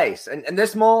only place. And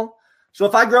this mole, so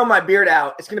if I grow my beard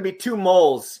out, it's going to be 2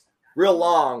 moles real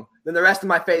long, then the rest of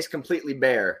my face completely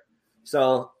bare.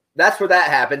 So that's where that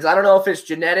happens. I don't know if it's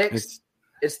genetics.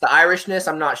 It's the Irishness.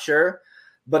 I'm not sure.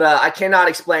 But I cannot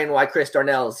explain why Chris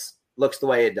Darnell's looks the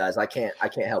way it does. I can't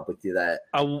help but do that.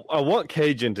 I want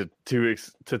Cajun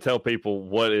to tell people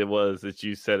what it was that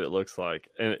you said it looks like.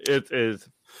 And it is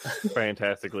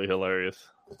fantastically hilarious.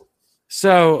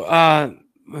 So,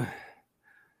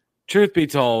 truth be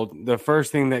told, the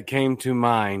first thing that came to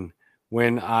mind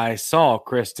when I saw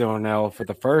Chris Darnell for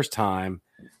the first time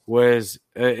was,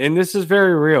 and this is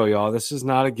very real, y'all. This is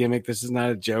not a gimmick. This is not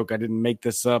a joke. I didn't make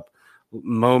this up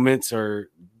moments or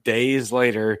days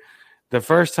later. The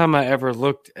first time I ever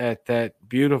looked at that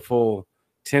beautiful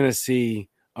Tennessee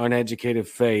uneducated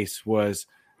face was,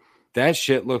 that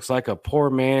shit looks like a poor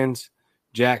man's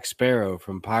Jack Sparrow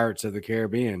from Pirates of the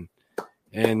Caribbean.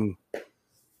 And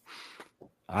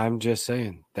I'm just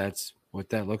saying, that's what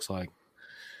that looks like.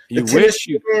 You wish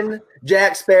you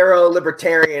Jack Sparrow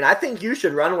libertarian. I think you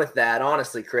should run with that,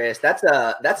 honestly, Chris. That's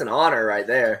an honor right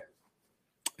there.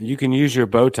 You can use your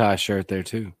bow tie shirt there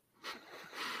too.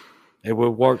 It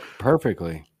would work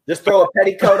perfectly. Just throw a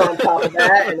petticoat on top of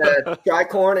that and a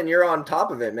tricorn, and you're on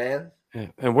top of it, man. Yeah.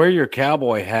 And wear your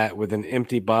cowboy hat with an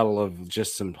empty bottle of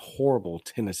just some horrible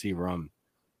Tennessee rum.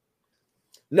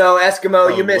 No,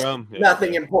 Eskimo, you missed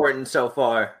nothing important so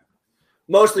far.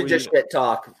 Mostly just shit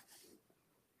talk.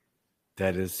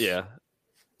 That is the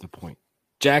point.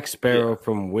 Jack Sparrow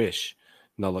from Wish.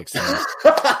 No, look, yes.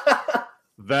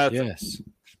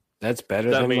 That's better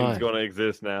than mine. That meme's going to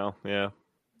exist now. Yeah.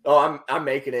 Oh, I'm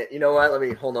making it. You know what? Let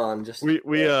me hold on. Just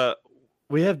we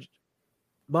have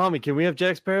Mommy, can we have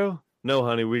Jack Sparrow? No,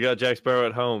 honey, we got Jack Sparrow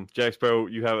at home. Jack Sparrow,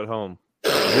 you have at home.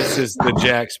 This is the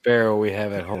Jack Sparrow we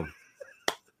have at home.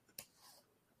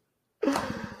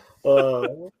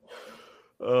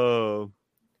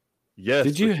 Yes,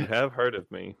 did you have heard of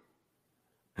me?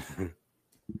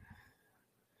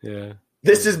 Yeah.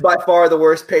 This is by far the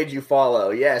worst page you follow.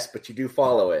 Yes, but you do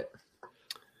follow it.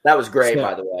 That was great,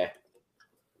 by the way.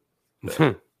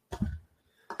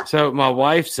 So my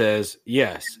wife says,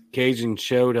 yes, Cajun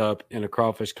showed up in a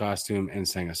crawfish costume and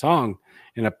sang a song.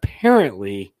 And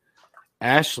apparently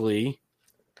Ashley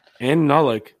and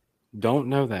Nullick don't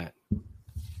know that.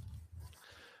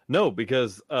 No,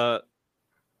 because the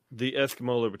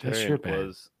Eskimo Libertarian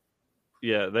was,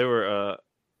 they were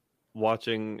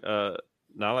watching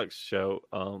Nullick's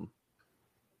show,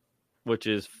 which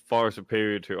is far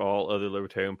superior to all other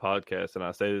libertarian podcasts. And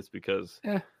I say this because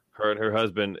her and her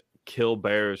husband kill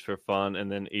bears for fun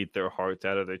and then eat their hearts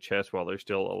out of their chest while they're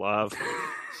still alive.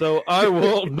 So I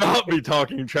will not be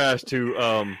talking trash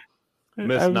to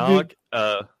Miss Nullick.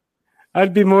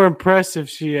 I'd be more impressed if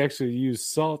she actually used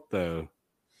salt, though.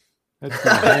 That's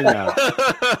my hangout.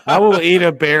 I will eat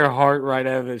a bear heart right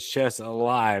out of its chest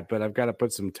alive, but I've got to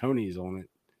put some Tony's on it.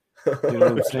 You know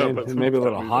what I'm saying? And maybe a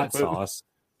little hot sauce.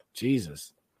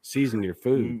 Jesus. Season your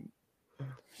food.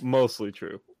 Mostly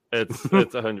true. It's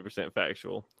 100%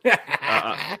 factual.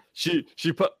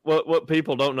 She put what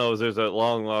people don't know is there's a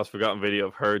long lost forgotten video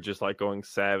of her just like going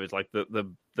savage, like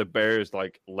the bear is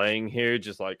like laying here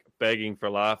just like begging for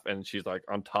life, and she's like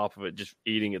on top of it just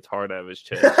eating its heart out of his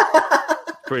chest.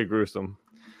 Pretty gruesome.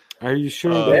 Are you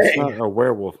sure that's not a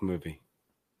werewolf movie?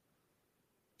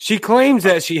 She claims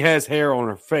that she has hair on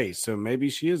her face, so maybe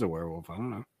she is a werewolf. I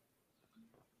don't know.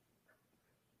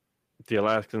 The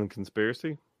Alaskan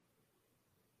Conspiracy.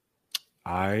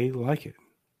 I like it.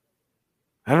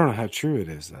 I don't know how true it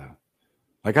is though.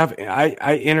 Like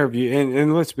I interviewed,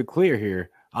 and let's be clear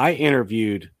here, I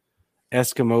interviewed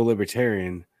Eskimo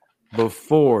Libertarian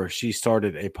before she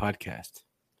started a podcast.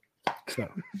 So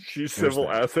she's civil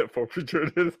asset forfeiture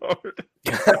in his heart.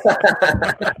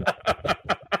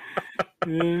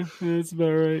 Yeah, that's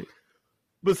about right.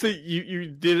 But see, you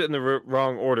did it in the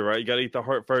wrong order, right? You got to eat the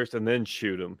heart first and then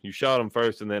shoot him. You shot him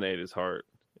first and then ate his heart.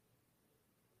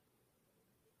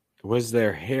 Was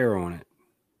there hair on it?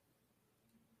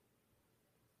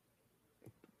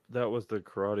 That was the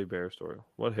Karate Bear story.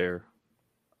 What hair?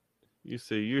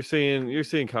 You're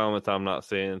seeing comments I'm not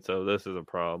seeing, so this is a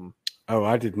problem. Oh,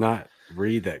 I did not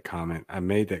read that comment. I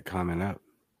made that comment up.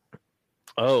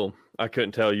 Oh, I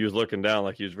couldn't tell. You was looking down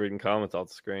like you was reading comments off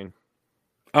the screen.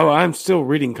 Oh, I'm still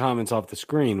reading comments off the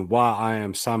screen while I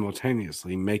am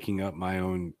simultaneously making up my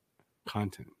own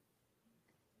content.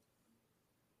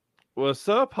 What's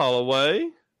up, Holloway?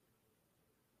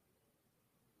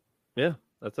 Yeah,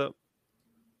 that's up.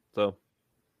 So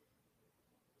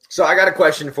I got a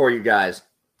question for you guys.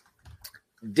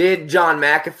 Did John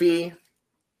McAfee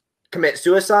commit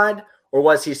suicide, or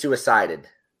was he suicided?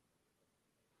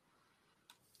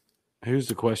 Who's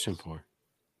the question for?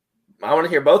 I want to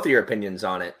hear both of your opinions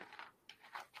on it.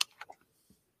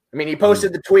 I mean, he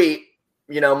posted the tweet,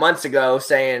 months ago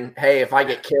saying, hey, if I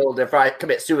get killed, if I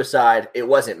commit suicide, it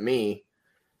wasn't me.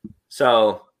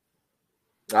 So,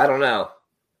 I don't know.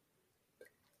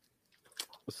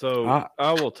 So,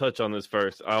 I will touch on this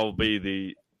first. I'll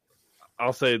say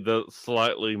the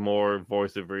slightly more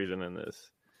voice of reason in this.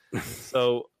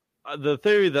 So, the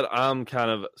theory that I'm kind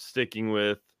of sticking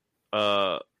with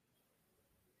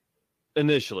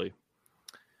initially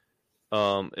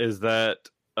is that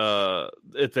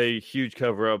it's a huge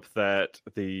cover-up that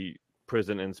the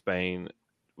prison in Spain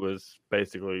was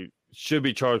basically should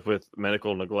be charged with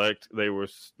medical neglect.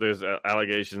 There's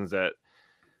allegations that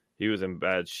he was in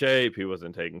bad shape, he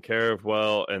wasn't taken care of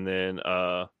well, and then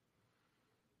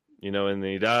and then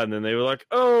he died, and then they were like,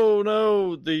 oh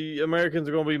no, the Americans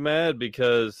are going to be mad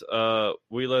because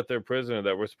we let their prisoner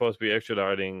that we're supposed to be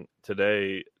extraditing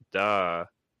today die.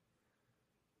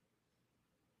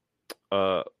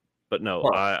 But no,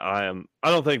 I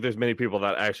don't think there's many people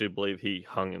that actually believe he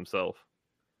hung himself.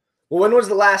 Well, when was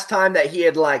the last time that he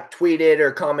had tweeted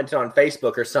or commented on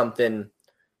Facebook or something?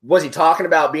 Was he talking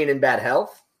about being in bad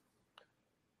health?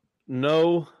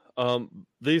 No.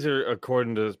 These are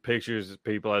according to pictures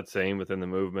people had seen within the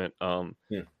movement. I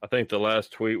think the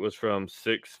last tweet was from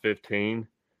 6/15,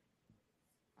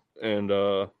 and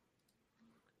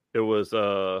it was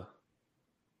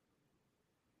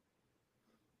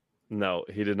no,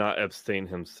 he did not Epstein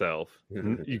himself.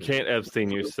 You can't Epstein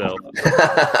yourself.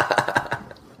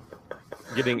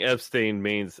 Getting Epstein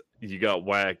means you got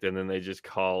whacked, and then they just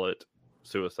call it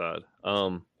suicide.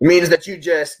 Means that you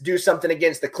just do something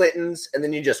against the Clintons, and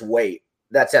then you just wait.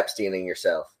 That's Epsteining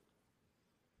yourself.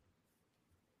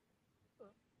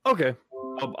 Okay,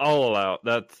 I'll allow it.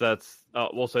 That's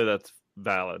we'll say that's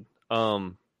valid. Yeah,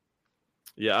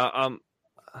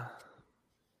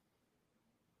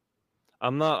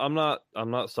 I'm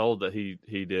not sold that he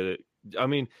did it. I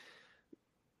mean,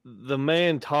 the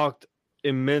man talked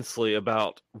immensely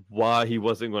about why he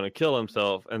wasn't going to kill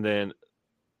himself, and then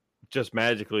just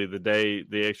magically the day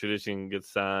the extradition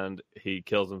gets signed, he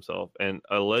kills himself. And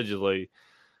allegedly,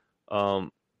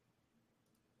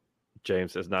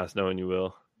 James says, nice knowing you,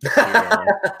 Will.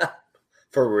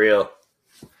 For real.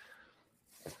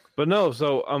 But no,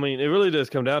 so I mean, it really does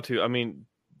come down to, I mean,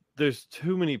 there's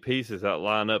too many pieces that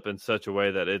line up in such a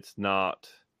way that it's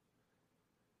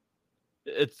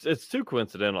too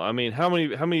coincidental. I mean, how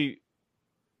many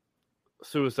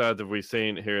suicides have we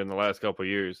seen here in the last couple of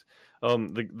years?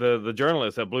 The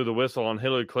journalist that blew the whistle on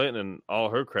Hillary Clinton and all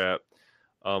her crap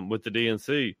with the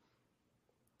DNC,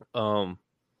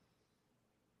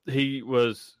 he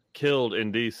was killed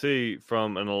in D.C.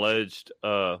 from an alleged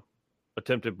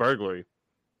attempted burglary.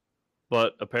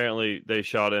 But apparently they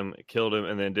shot him, killed him,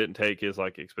 and then didn't take his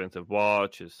expensive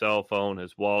watch, his cell phone,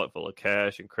 his wallet full of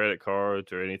cash and credit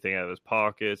cards, or anything out of his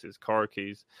pockets, his car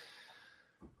keys.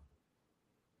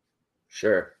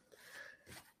 Sure.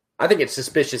 I think it's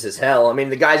suspicious as hell. I mean,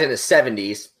 the guy's in his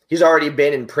 70s. He's already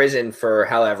been in prison for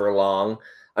however long.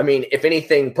 I mean, if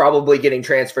anything, probably getting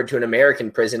transferred to an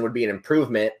American prison would be an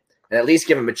improvement and at least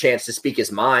give him a chance to speak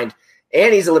his mind.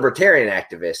 And he's a libertarian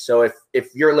activist. So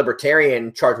if you're a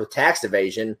libertarian charged with tax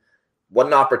evasion, what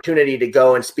an opportunity to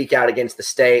go and speak out against the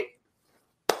state.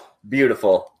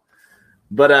 Beautiful.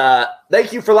 But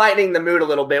thank you for lightening the mood a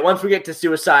little bit. Once we get to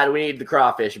suicide, we need the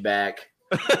crawfish back.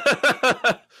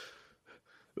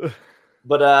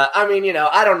 But I mean, you know,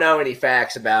 I don't know any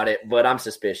facts about it, but I'm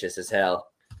suspicious as hell.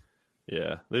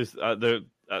 Yeah, the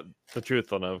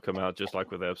truth will never come out, just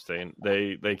like with Epstein.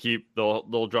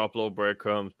 They'll drop little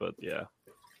breadcrumbs, but yeah.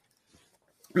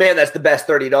 Man, that's the best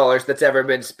 $30 that's ever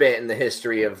been spent in the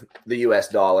history of the U.S.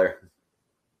 dollar.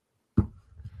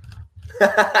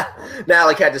 Now,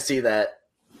 I had to see that.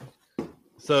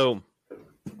 So,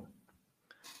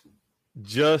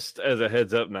 just as a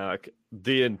heads up, Nak,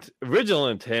 the original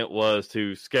intent was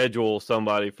to schedule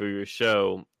somebody for your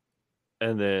show,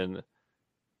 and then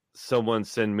someone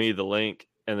send me the link,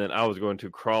 and then I was going to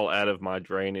crawl out of my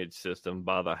drainage system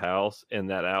by the house in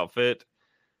that outfit,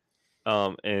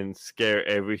 and scare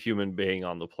every human being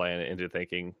on the planet into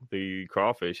thinking the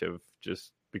crawfish have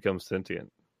just become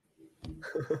sentient.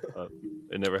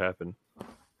 It never happened.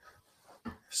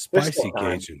 Spicy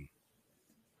Cajun.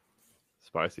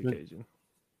 Spicy Cajun.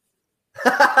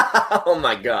 Oh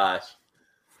my gosh.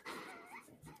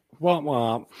 Womp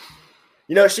womp.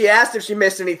 You know, she asked if she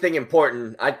missed anything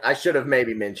important. I should have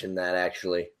maybe mentioned that,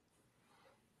 actually.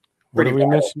 What are we vital.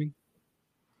 mentioning?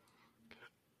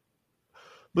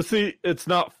 But see, it's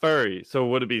not furry, so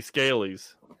would it be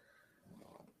scalies?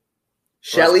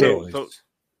 Shelly? So,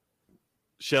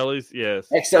 Shelly's, yes.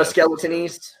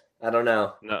 Exoskeletonese? I don't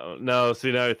know. No.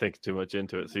 See, now you're thinking too much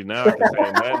into it. See, now I can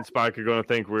say Matt and Spike are going to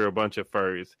think we're a bunch of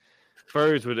furries.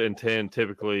 Furries would intend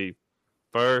typically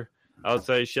fur. I would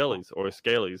say Shelly's or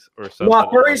scalies or something.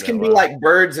 Well, furries can be like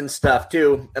birds and stuff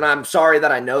too. And I'm sorry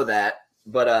that I know that.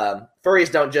 But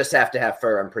furries don't just have to have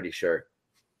fur, I'm pretty sure.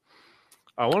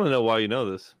 I want to know why you know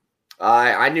this.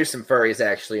 I knew some furries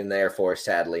actually in the Air Force,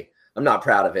 sadly. I'm not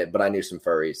proud of it, but I knew some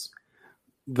furries.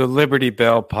 The Liberty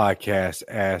Bell podcast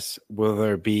asks, will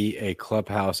there be a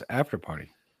clubhouse after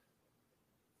party?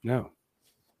 No.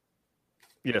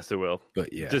 Yes, there will.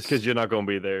 But yes. Just because you're not going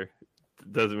to be there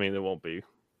doesn't mean there won't be.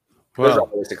 There's Well,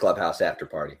 always a clubhouse after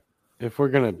party. if we're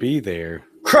going to be there,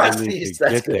 we Krusty's, need to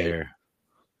that's get good. there.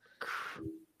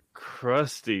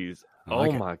 Krusty's. I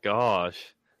like Oh it. my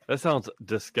gosh. That sounds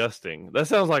disgusting. That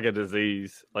sounds like a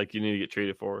disease like you need to get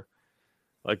treated for.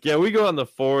 Like, yeah, we go out in the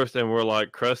forest and we're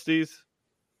like Krusty's.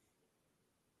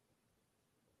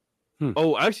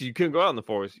 Oh, actually, you couldn't go out in the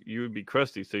forest. You would be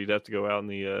crusty, so you'd have to go out in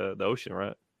the ocean,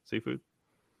 right? Seafood.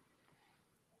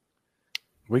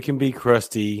 We can be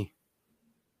crusty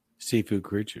seafood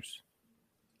creatures.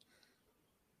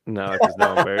 No, because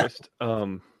now I'm embarrassed.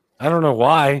 I don't know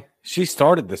why. She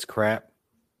started this crap.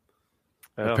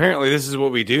 Yeah. Apparently, this is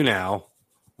what we do now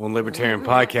on Libertarian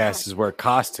Podcast is wear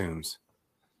costumes.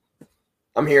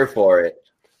 I'm here for it.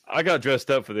 I got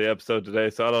dressed up for the episode today,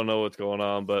 so I don't know what's going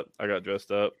on, but I got dressed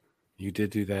up. You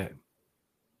did do that.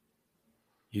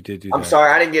 You did do I'm that.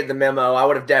 sorry, I didn't get the memo. I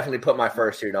would have definitely put my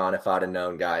fursuit on if I'd have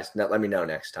known, guys. Let me know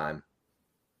next time.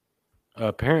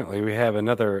 Apparently, we have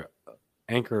another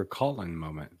anchor call-in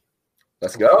moment.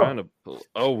 Let's go.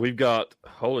 We've got,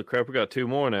 holy crap, we got two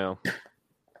more now.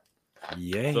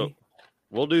 Yay. So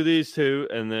we'll do these two,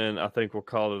 and then I think we'll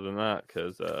call it a night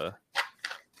because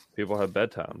people have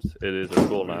bedtimes. It is a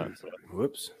school night. So.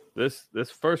 Whoops. This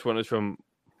first one is from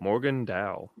Morgan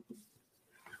Dow.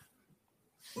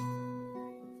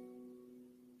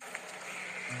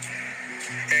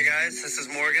 Hey guys, this is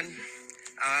Morgan.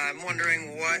 I'm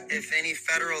wondering what, if any,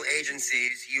 federal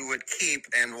agencies you would keep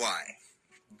and why.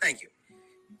 Thank you.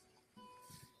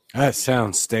 That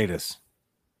sounds status.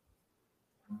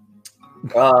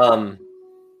 The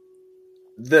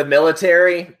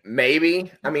military,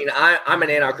 maybe. I mean, I'm an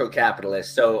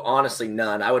anarcho-capitalist, so honestly,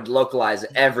 none. I would localize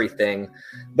everything.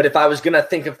 But if I was going to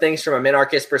think of things from a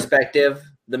minarchist perspective,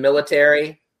 the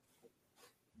military,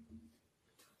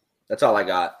 that's all I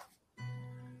got.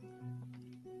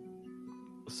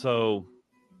 So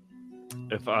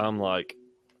if I'm like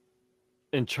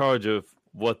in charge of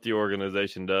what the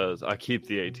organization does, I keep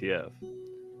the ATF.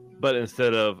 But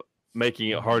instead of making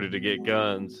it harder to get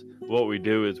guns, what we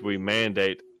do is we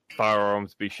mandate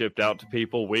firearms be shipped out to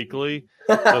people weekly.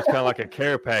 So it's kind of like a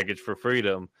care package for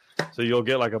freedom. So you'll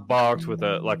get like a box with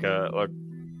an Like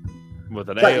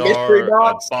mystery AR,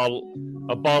 box?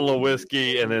 a bottle of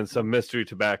whiskey, and then some mystery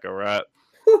tobacco, right?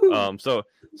 So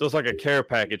it's like a care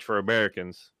package for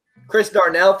Americans. Chris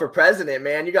Darnell for president,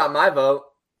 man. You got my vote.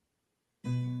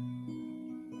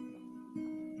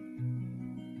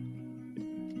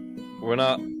 We're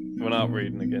not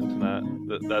reading again tonight.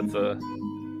 That's a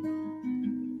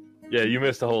yeah. You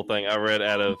missed the whole thing. I read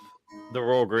out of the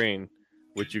Royal Green,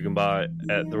 which you can buy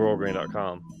at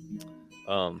theroyalgreen.com.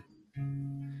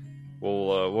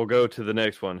 We'll go to the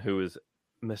next one, who is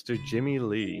Mr. Jimmy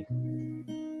Lee.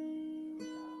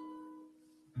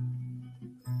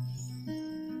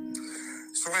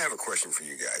 So I have a question for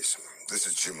you guys. This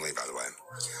is Jim Lee, by the way.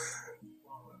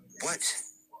 What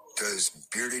does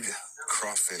bearded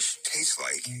crawfish taste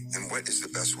like, and what is the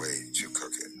best way to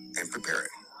cook it and prepare it?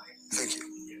 Thank you.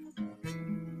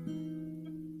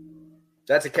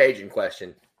 That's a Cajun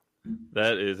question.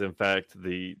 That is, in fact,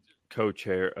 the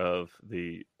co-chair of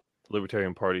the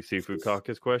Libertarian Party Seafood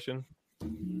Caucus question.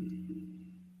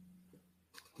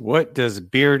 What does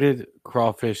bearded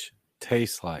crawfish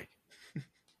taste like?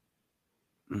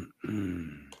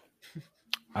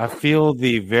 I feel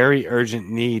the very urgent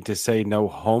need to say no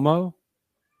homo,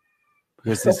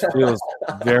 because this feels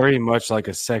very much like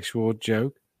a sexual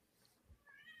joke.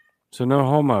 So no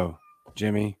homo,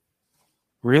 Jimmy.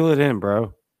 Reel it in,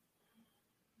 bro.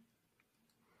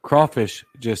 Crawfish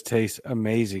just tastes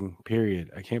amazing,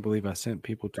 period. I can't believe I sent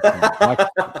people to come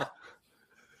watch.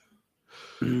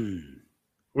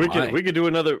 We could do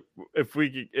another if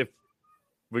we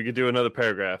could do another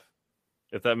paragraph,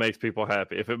 if that makes people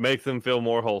happy, if it makes them feel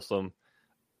more wholesome.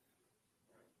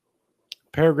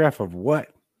 Paragraph of what?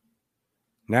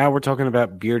 Now we're talking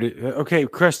about bearded. Okay,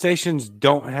 crustaceans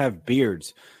don't have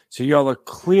beards, so y'all are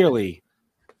clearly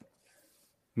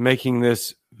making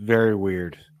this very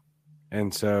weird,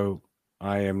 and so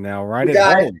I am now right The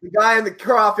at home. guy in the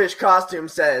crawfish costume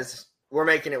says we're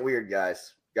making it weird,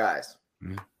 guys.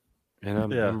 And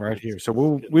I'm right here. So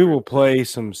we will play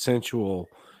some sensual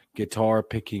guitar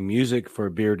picking music for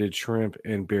bearded shrimp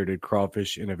and bearded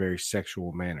crawfish in a very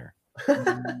sexual manner.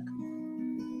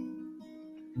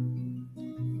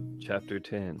 Chapter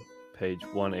 10, page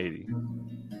 180.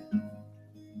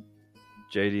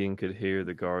 Jadian could hear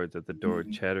the guards at the door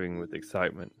chattering with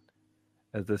excitement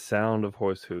as the sound of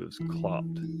horse hooves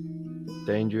clopped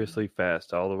dangerously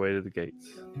fast all the way to the gates.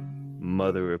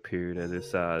 Mother appeared at his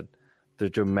side, the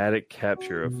dramatic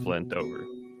capture of Flint over.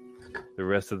 The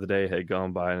rest of the day had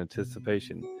gone by in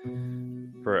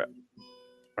anticipation for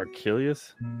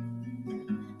Archelaus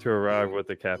to arrive with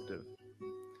the captive.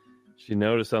 She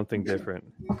noticed something different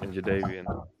in Jadavian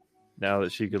now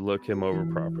that she could look him over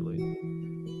properly.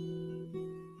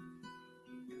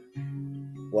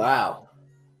 Wow.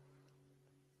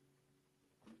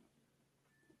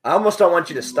 I almost don't want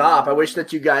you to stop. I wish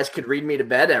that you guys could read me to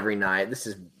bed every night. This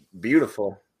is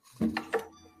beautiful.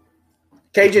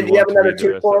 Cajun, do you have another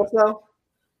two for us, though?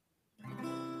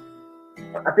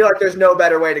 I feel like there's no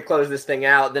better way to close this thing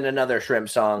out than another shrimp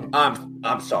song.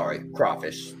 I'm sorry,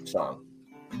 crawfish song.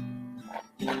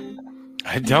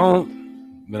 I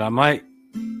don't, but I might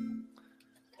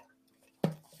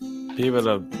be able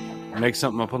to make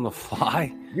something up on the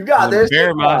fly. You got this.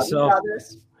 You got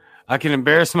this. I can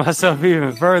embarrass myself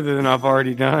even further than I've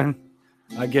already done,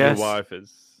 I guess. Your wife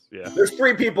is, yeah. There's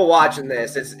 3 people watching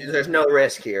this. There's no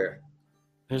risk here.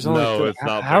 There's only it's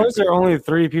not. How is there only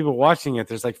 3 people watching it?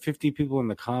 There's like 50 people in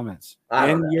the comments.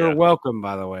 And you're welcome,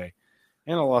 by the way.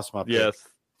 And I lost my pick. Yes.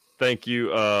 Thank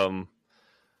you, Allison.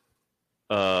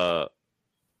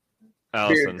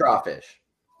 Bearded crawfish.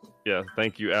 Yeah,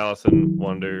 thank you, Allison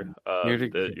Wonder.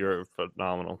 You're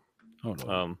phenomenal. Hold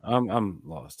on. I'm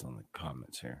lost on the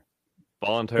comments here.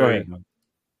 Voluntary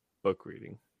book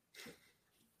reading.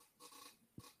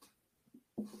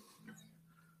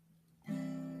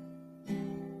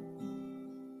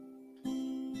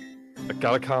 I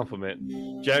got a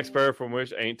compliment. Jack Sparrow from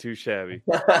Wish ain't too shabby.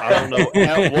 I don't know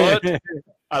at what.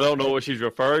 I don't know what she's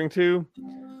referring to.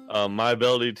 My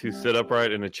ability to sit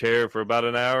upright in a chair for about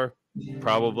an hour,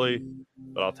 probably,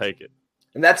 but I'll take it.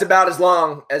 And that's about as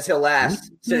long as he'll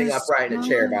last sitting upright in a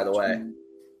chair, by the way.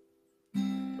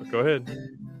 But go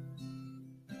ahead.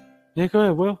 Yeah, go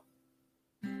ahead, Will.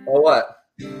 Or what?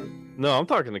 No, I'm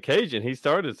talking to Cajun. He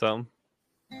started something.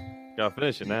 Gotta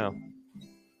finish it now.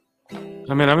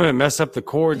 I mean, I'm going to mess up the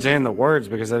chords and the words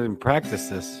because I didn't practice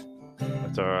this.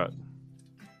 That's all right.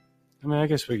 I mean, I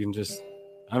guess we can just...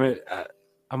 I mean,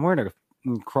 I'm wearing a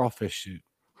crawfish suit.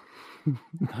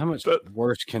 How much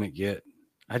worse can it get?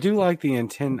 I do like the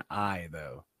antennae,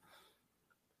 though.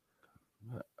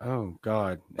 Oh,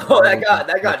 God. Oh,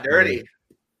 that got dirty.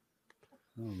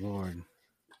 Oh, Lord.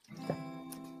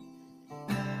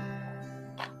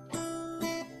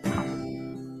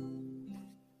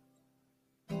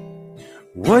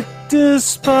 What does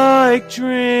Spike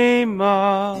dream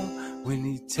of when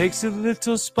he takes a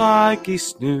little spiky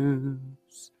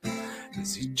snooze?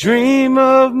 Does he dream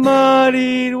of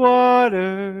muddied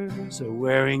waters or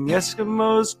wearing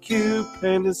Eskimo's cute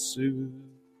panda suit?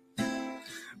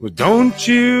 Well, don't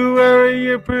you worry,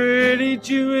 your pretty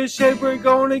Jewish head. We're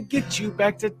gonna get you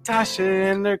back to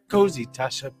Tasha and their cozy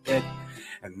Tasha bed.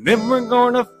 And then we're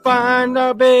gonna find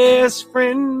our best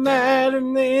friend Matt,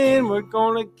 and then we're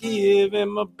gonna give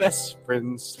him a best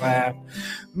friend slap.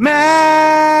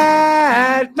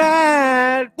 Matt,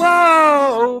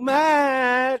 whoa,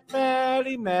 Matt,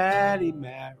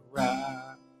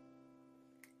 right.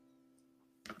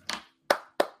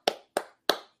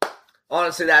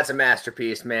 Honestly, that's a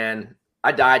masterpiece, man.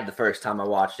 I died the first time I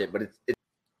watched it, but it's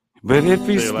But if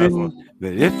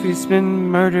he's been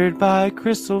murdered by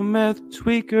crystal meth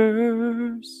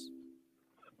tweakers,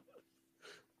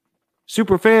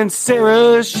 superfan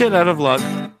Sarah shit out of luck.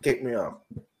 kick me off.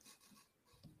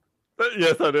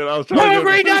 Yes, I did. I was trying to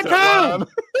get Marbury.com.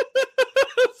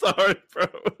 Sorry, bro.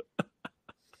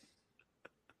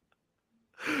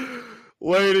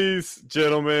 Ladies,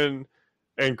 gentlemen,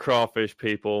 and crawfish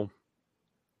people,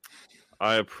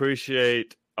 I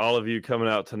appreciate all of you coming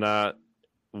out tonight.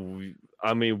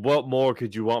 I mean, what more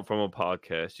could you want from a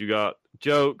podcast? You got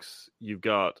jokes, you've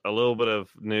got a little bit of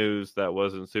news that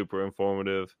wasn't super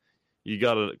informative, you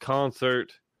got a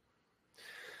concert,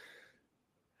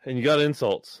 and you got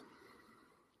insults.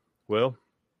 Well,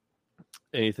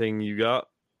 anything you got?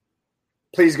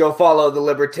 Please go follow the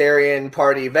Libertarian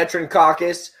Party Veteran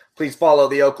Caucus. Please follow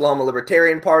the Oklahoma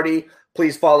Libertarian Party.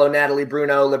 Please follow Natalie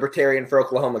Bruno, Libertarian for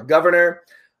Oklahoma Governor.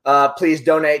 Please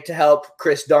donate to help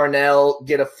Chris Darnell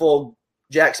get a full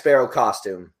Jack Sparrow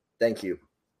costume. Thank you.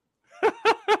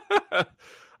 I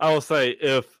will say,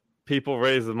 if people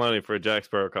raise the money for a Jack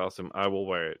Sparrow costume, I will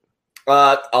wear it.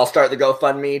 I'll start the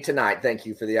GoFundMe tonight. Thank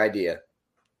you for the idea.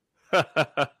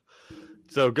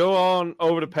 So go on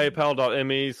over to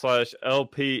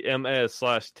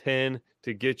paypal.me/LPMS/10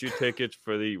 to get your tickets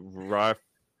for the rifle.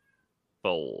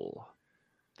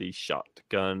 The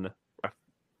shotgun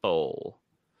rifle.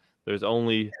 There's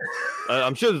only,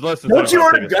 I'm sure there's less than. Don't you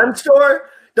own a tickets. gun store?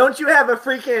 Don't you have a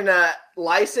freaking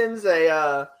license,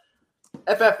 a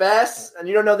FFS, and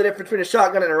you don't know the difference between a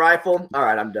shotgun and a rifle? All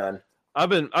right, I'm done. I've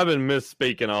been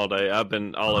misspeaking all day. I've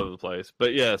been all over the place.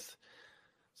 But yes.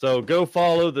 So go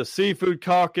follow the Seafood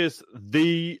Caucus,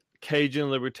 the Cajun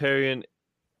Libertarian.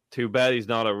 Too bad he's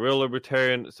not a real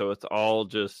libertarian, so it's all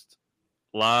just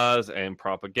lies and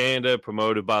propaganda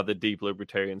promoted by the deep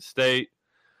libertarian state.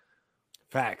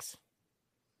 Facts.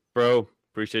 Bro,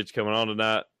 appreciate you coming on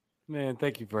tonight. Man,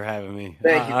 thank you for having me.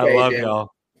 Thank you, I love Cajun. y'all.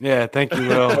 Yeah, thank you,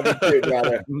 Will. Love you too,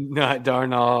 brother. Not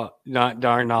darnall. Yep,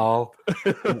 Darn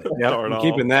I'm all.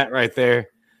 keeping that right there.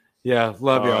 Yeah,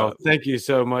 love All y'all. right. Thank you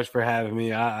so much for having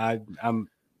me. I'm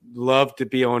love to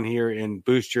be on here and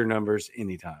boost your numbers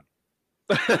anytime.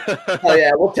 Oh yeah,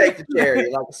 we'll take the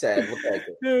cherry. Like I said, we'll take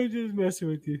it. No, just messing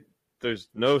with you. There's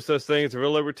no such thing as a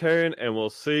real libertarian, and we'll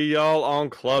see y'all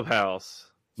on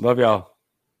Clubhouse. Love y'all.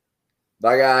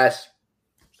 Bye, guys.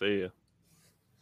 See ya.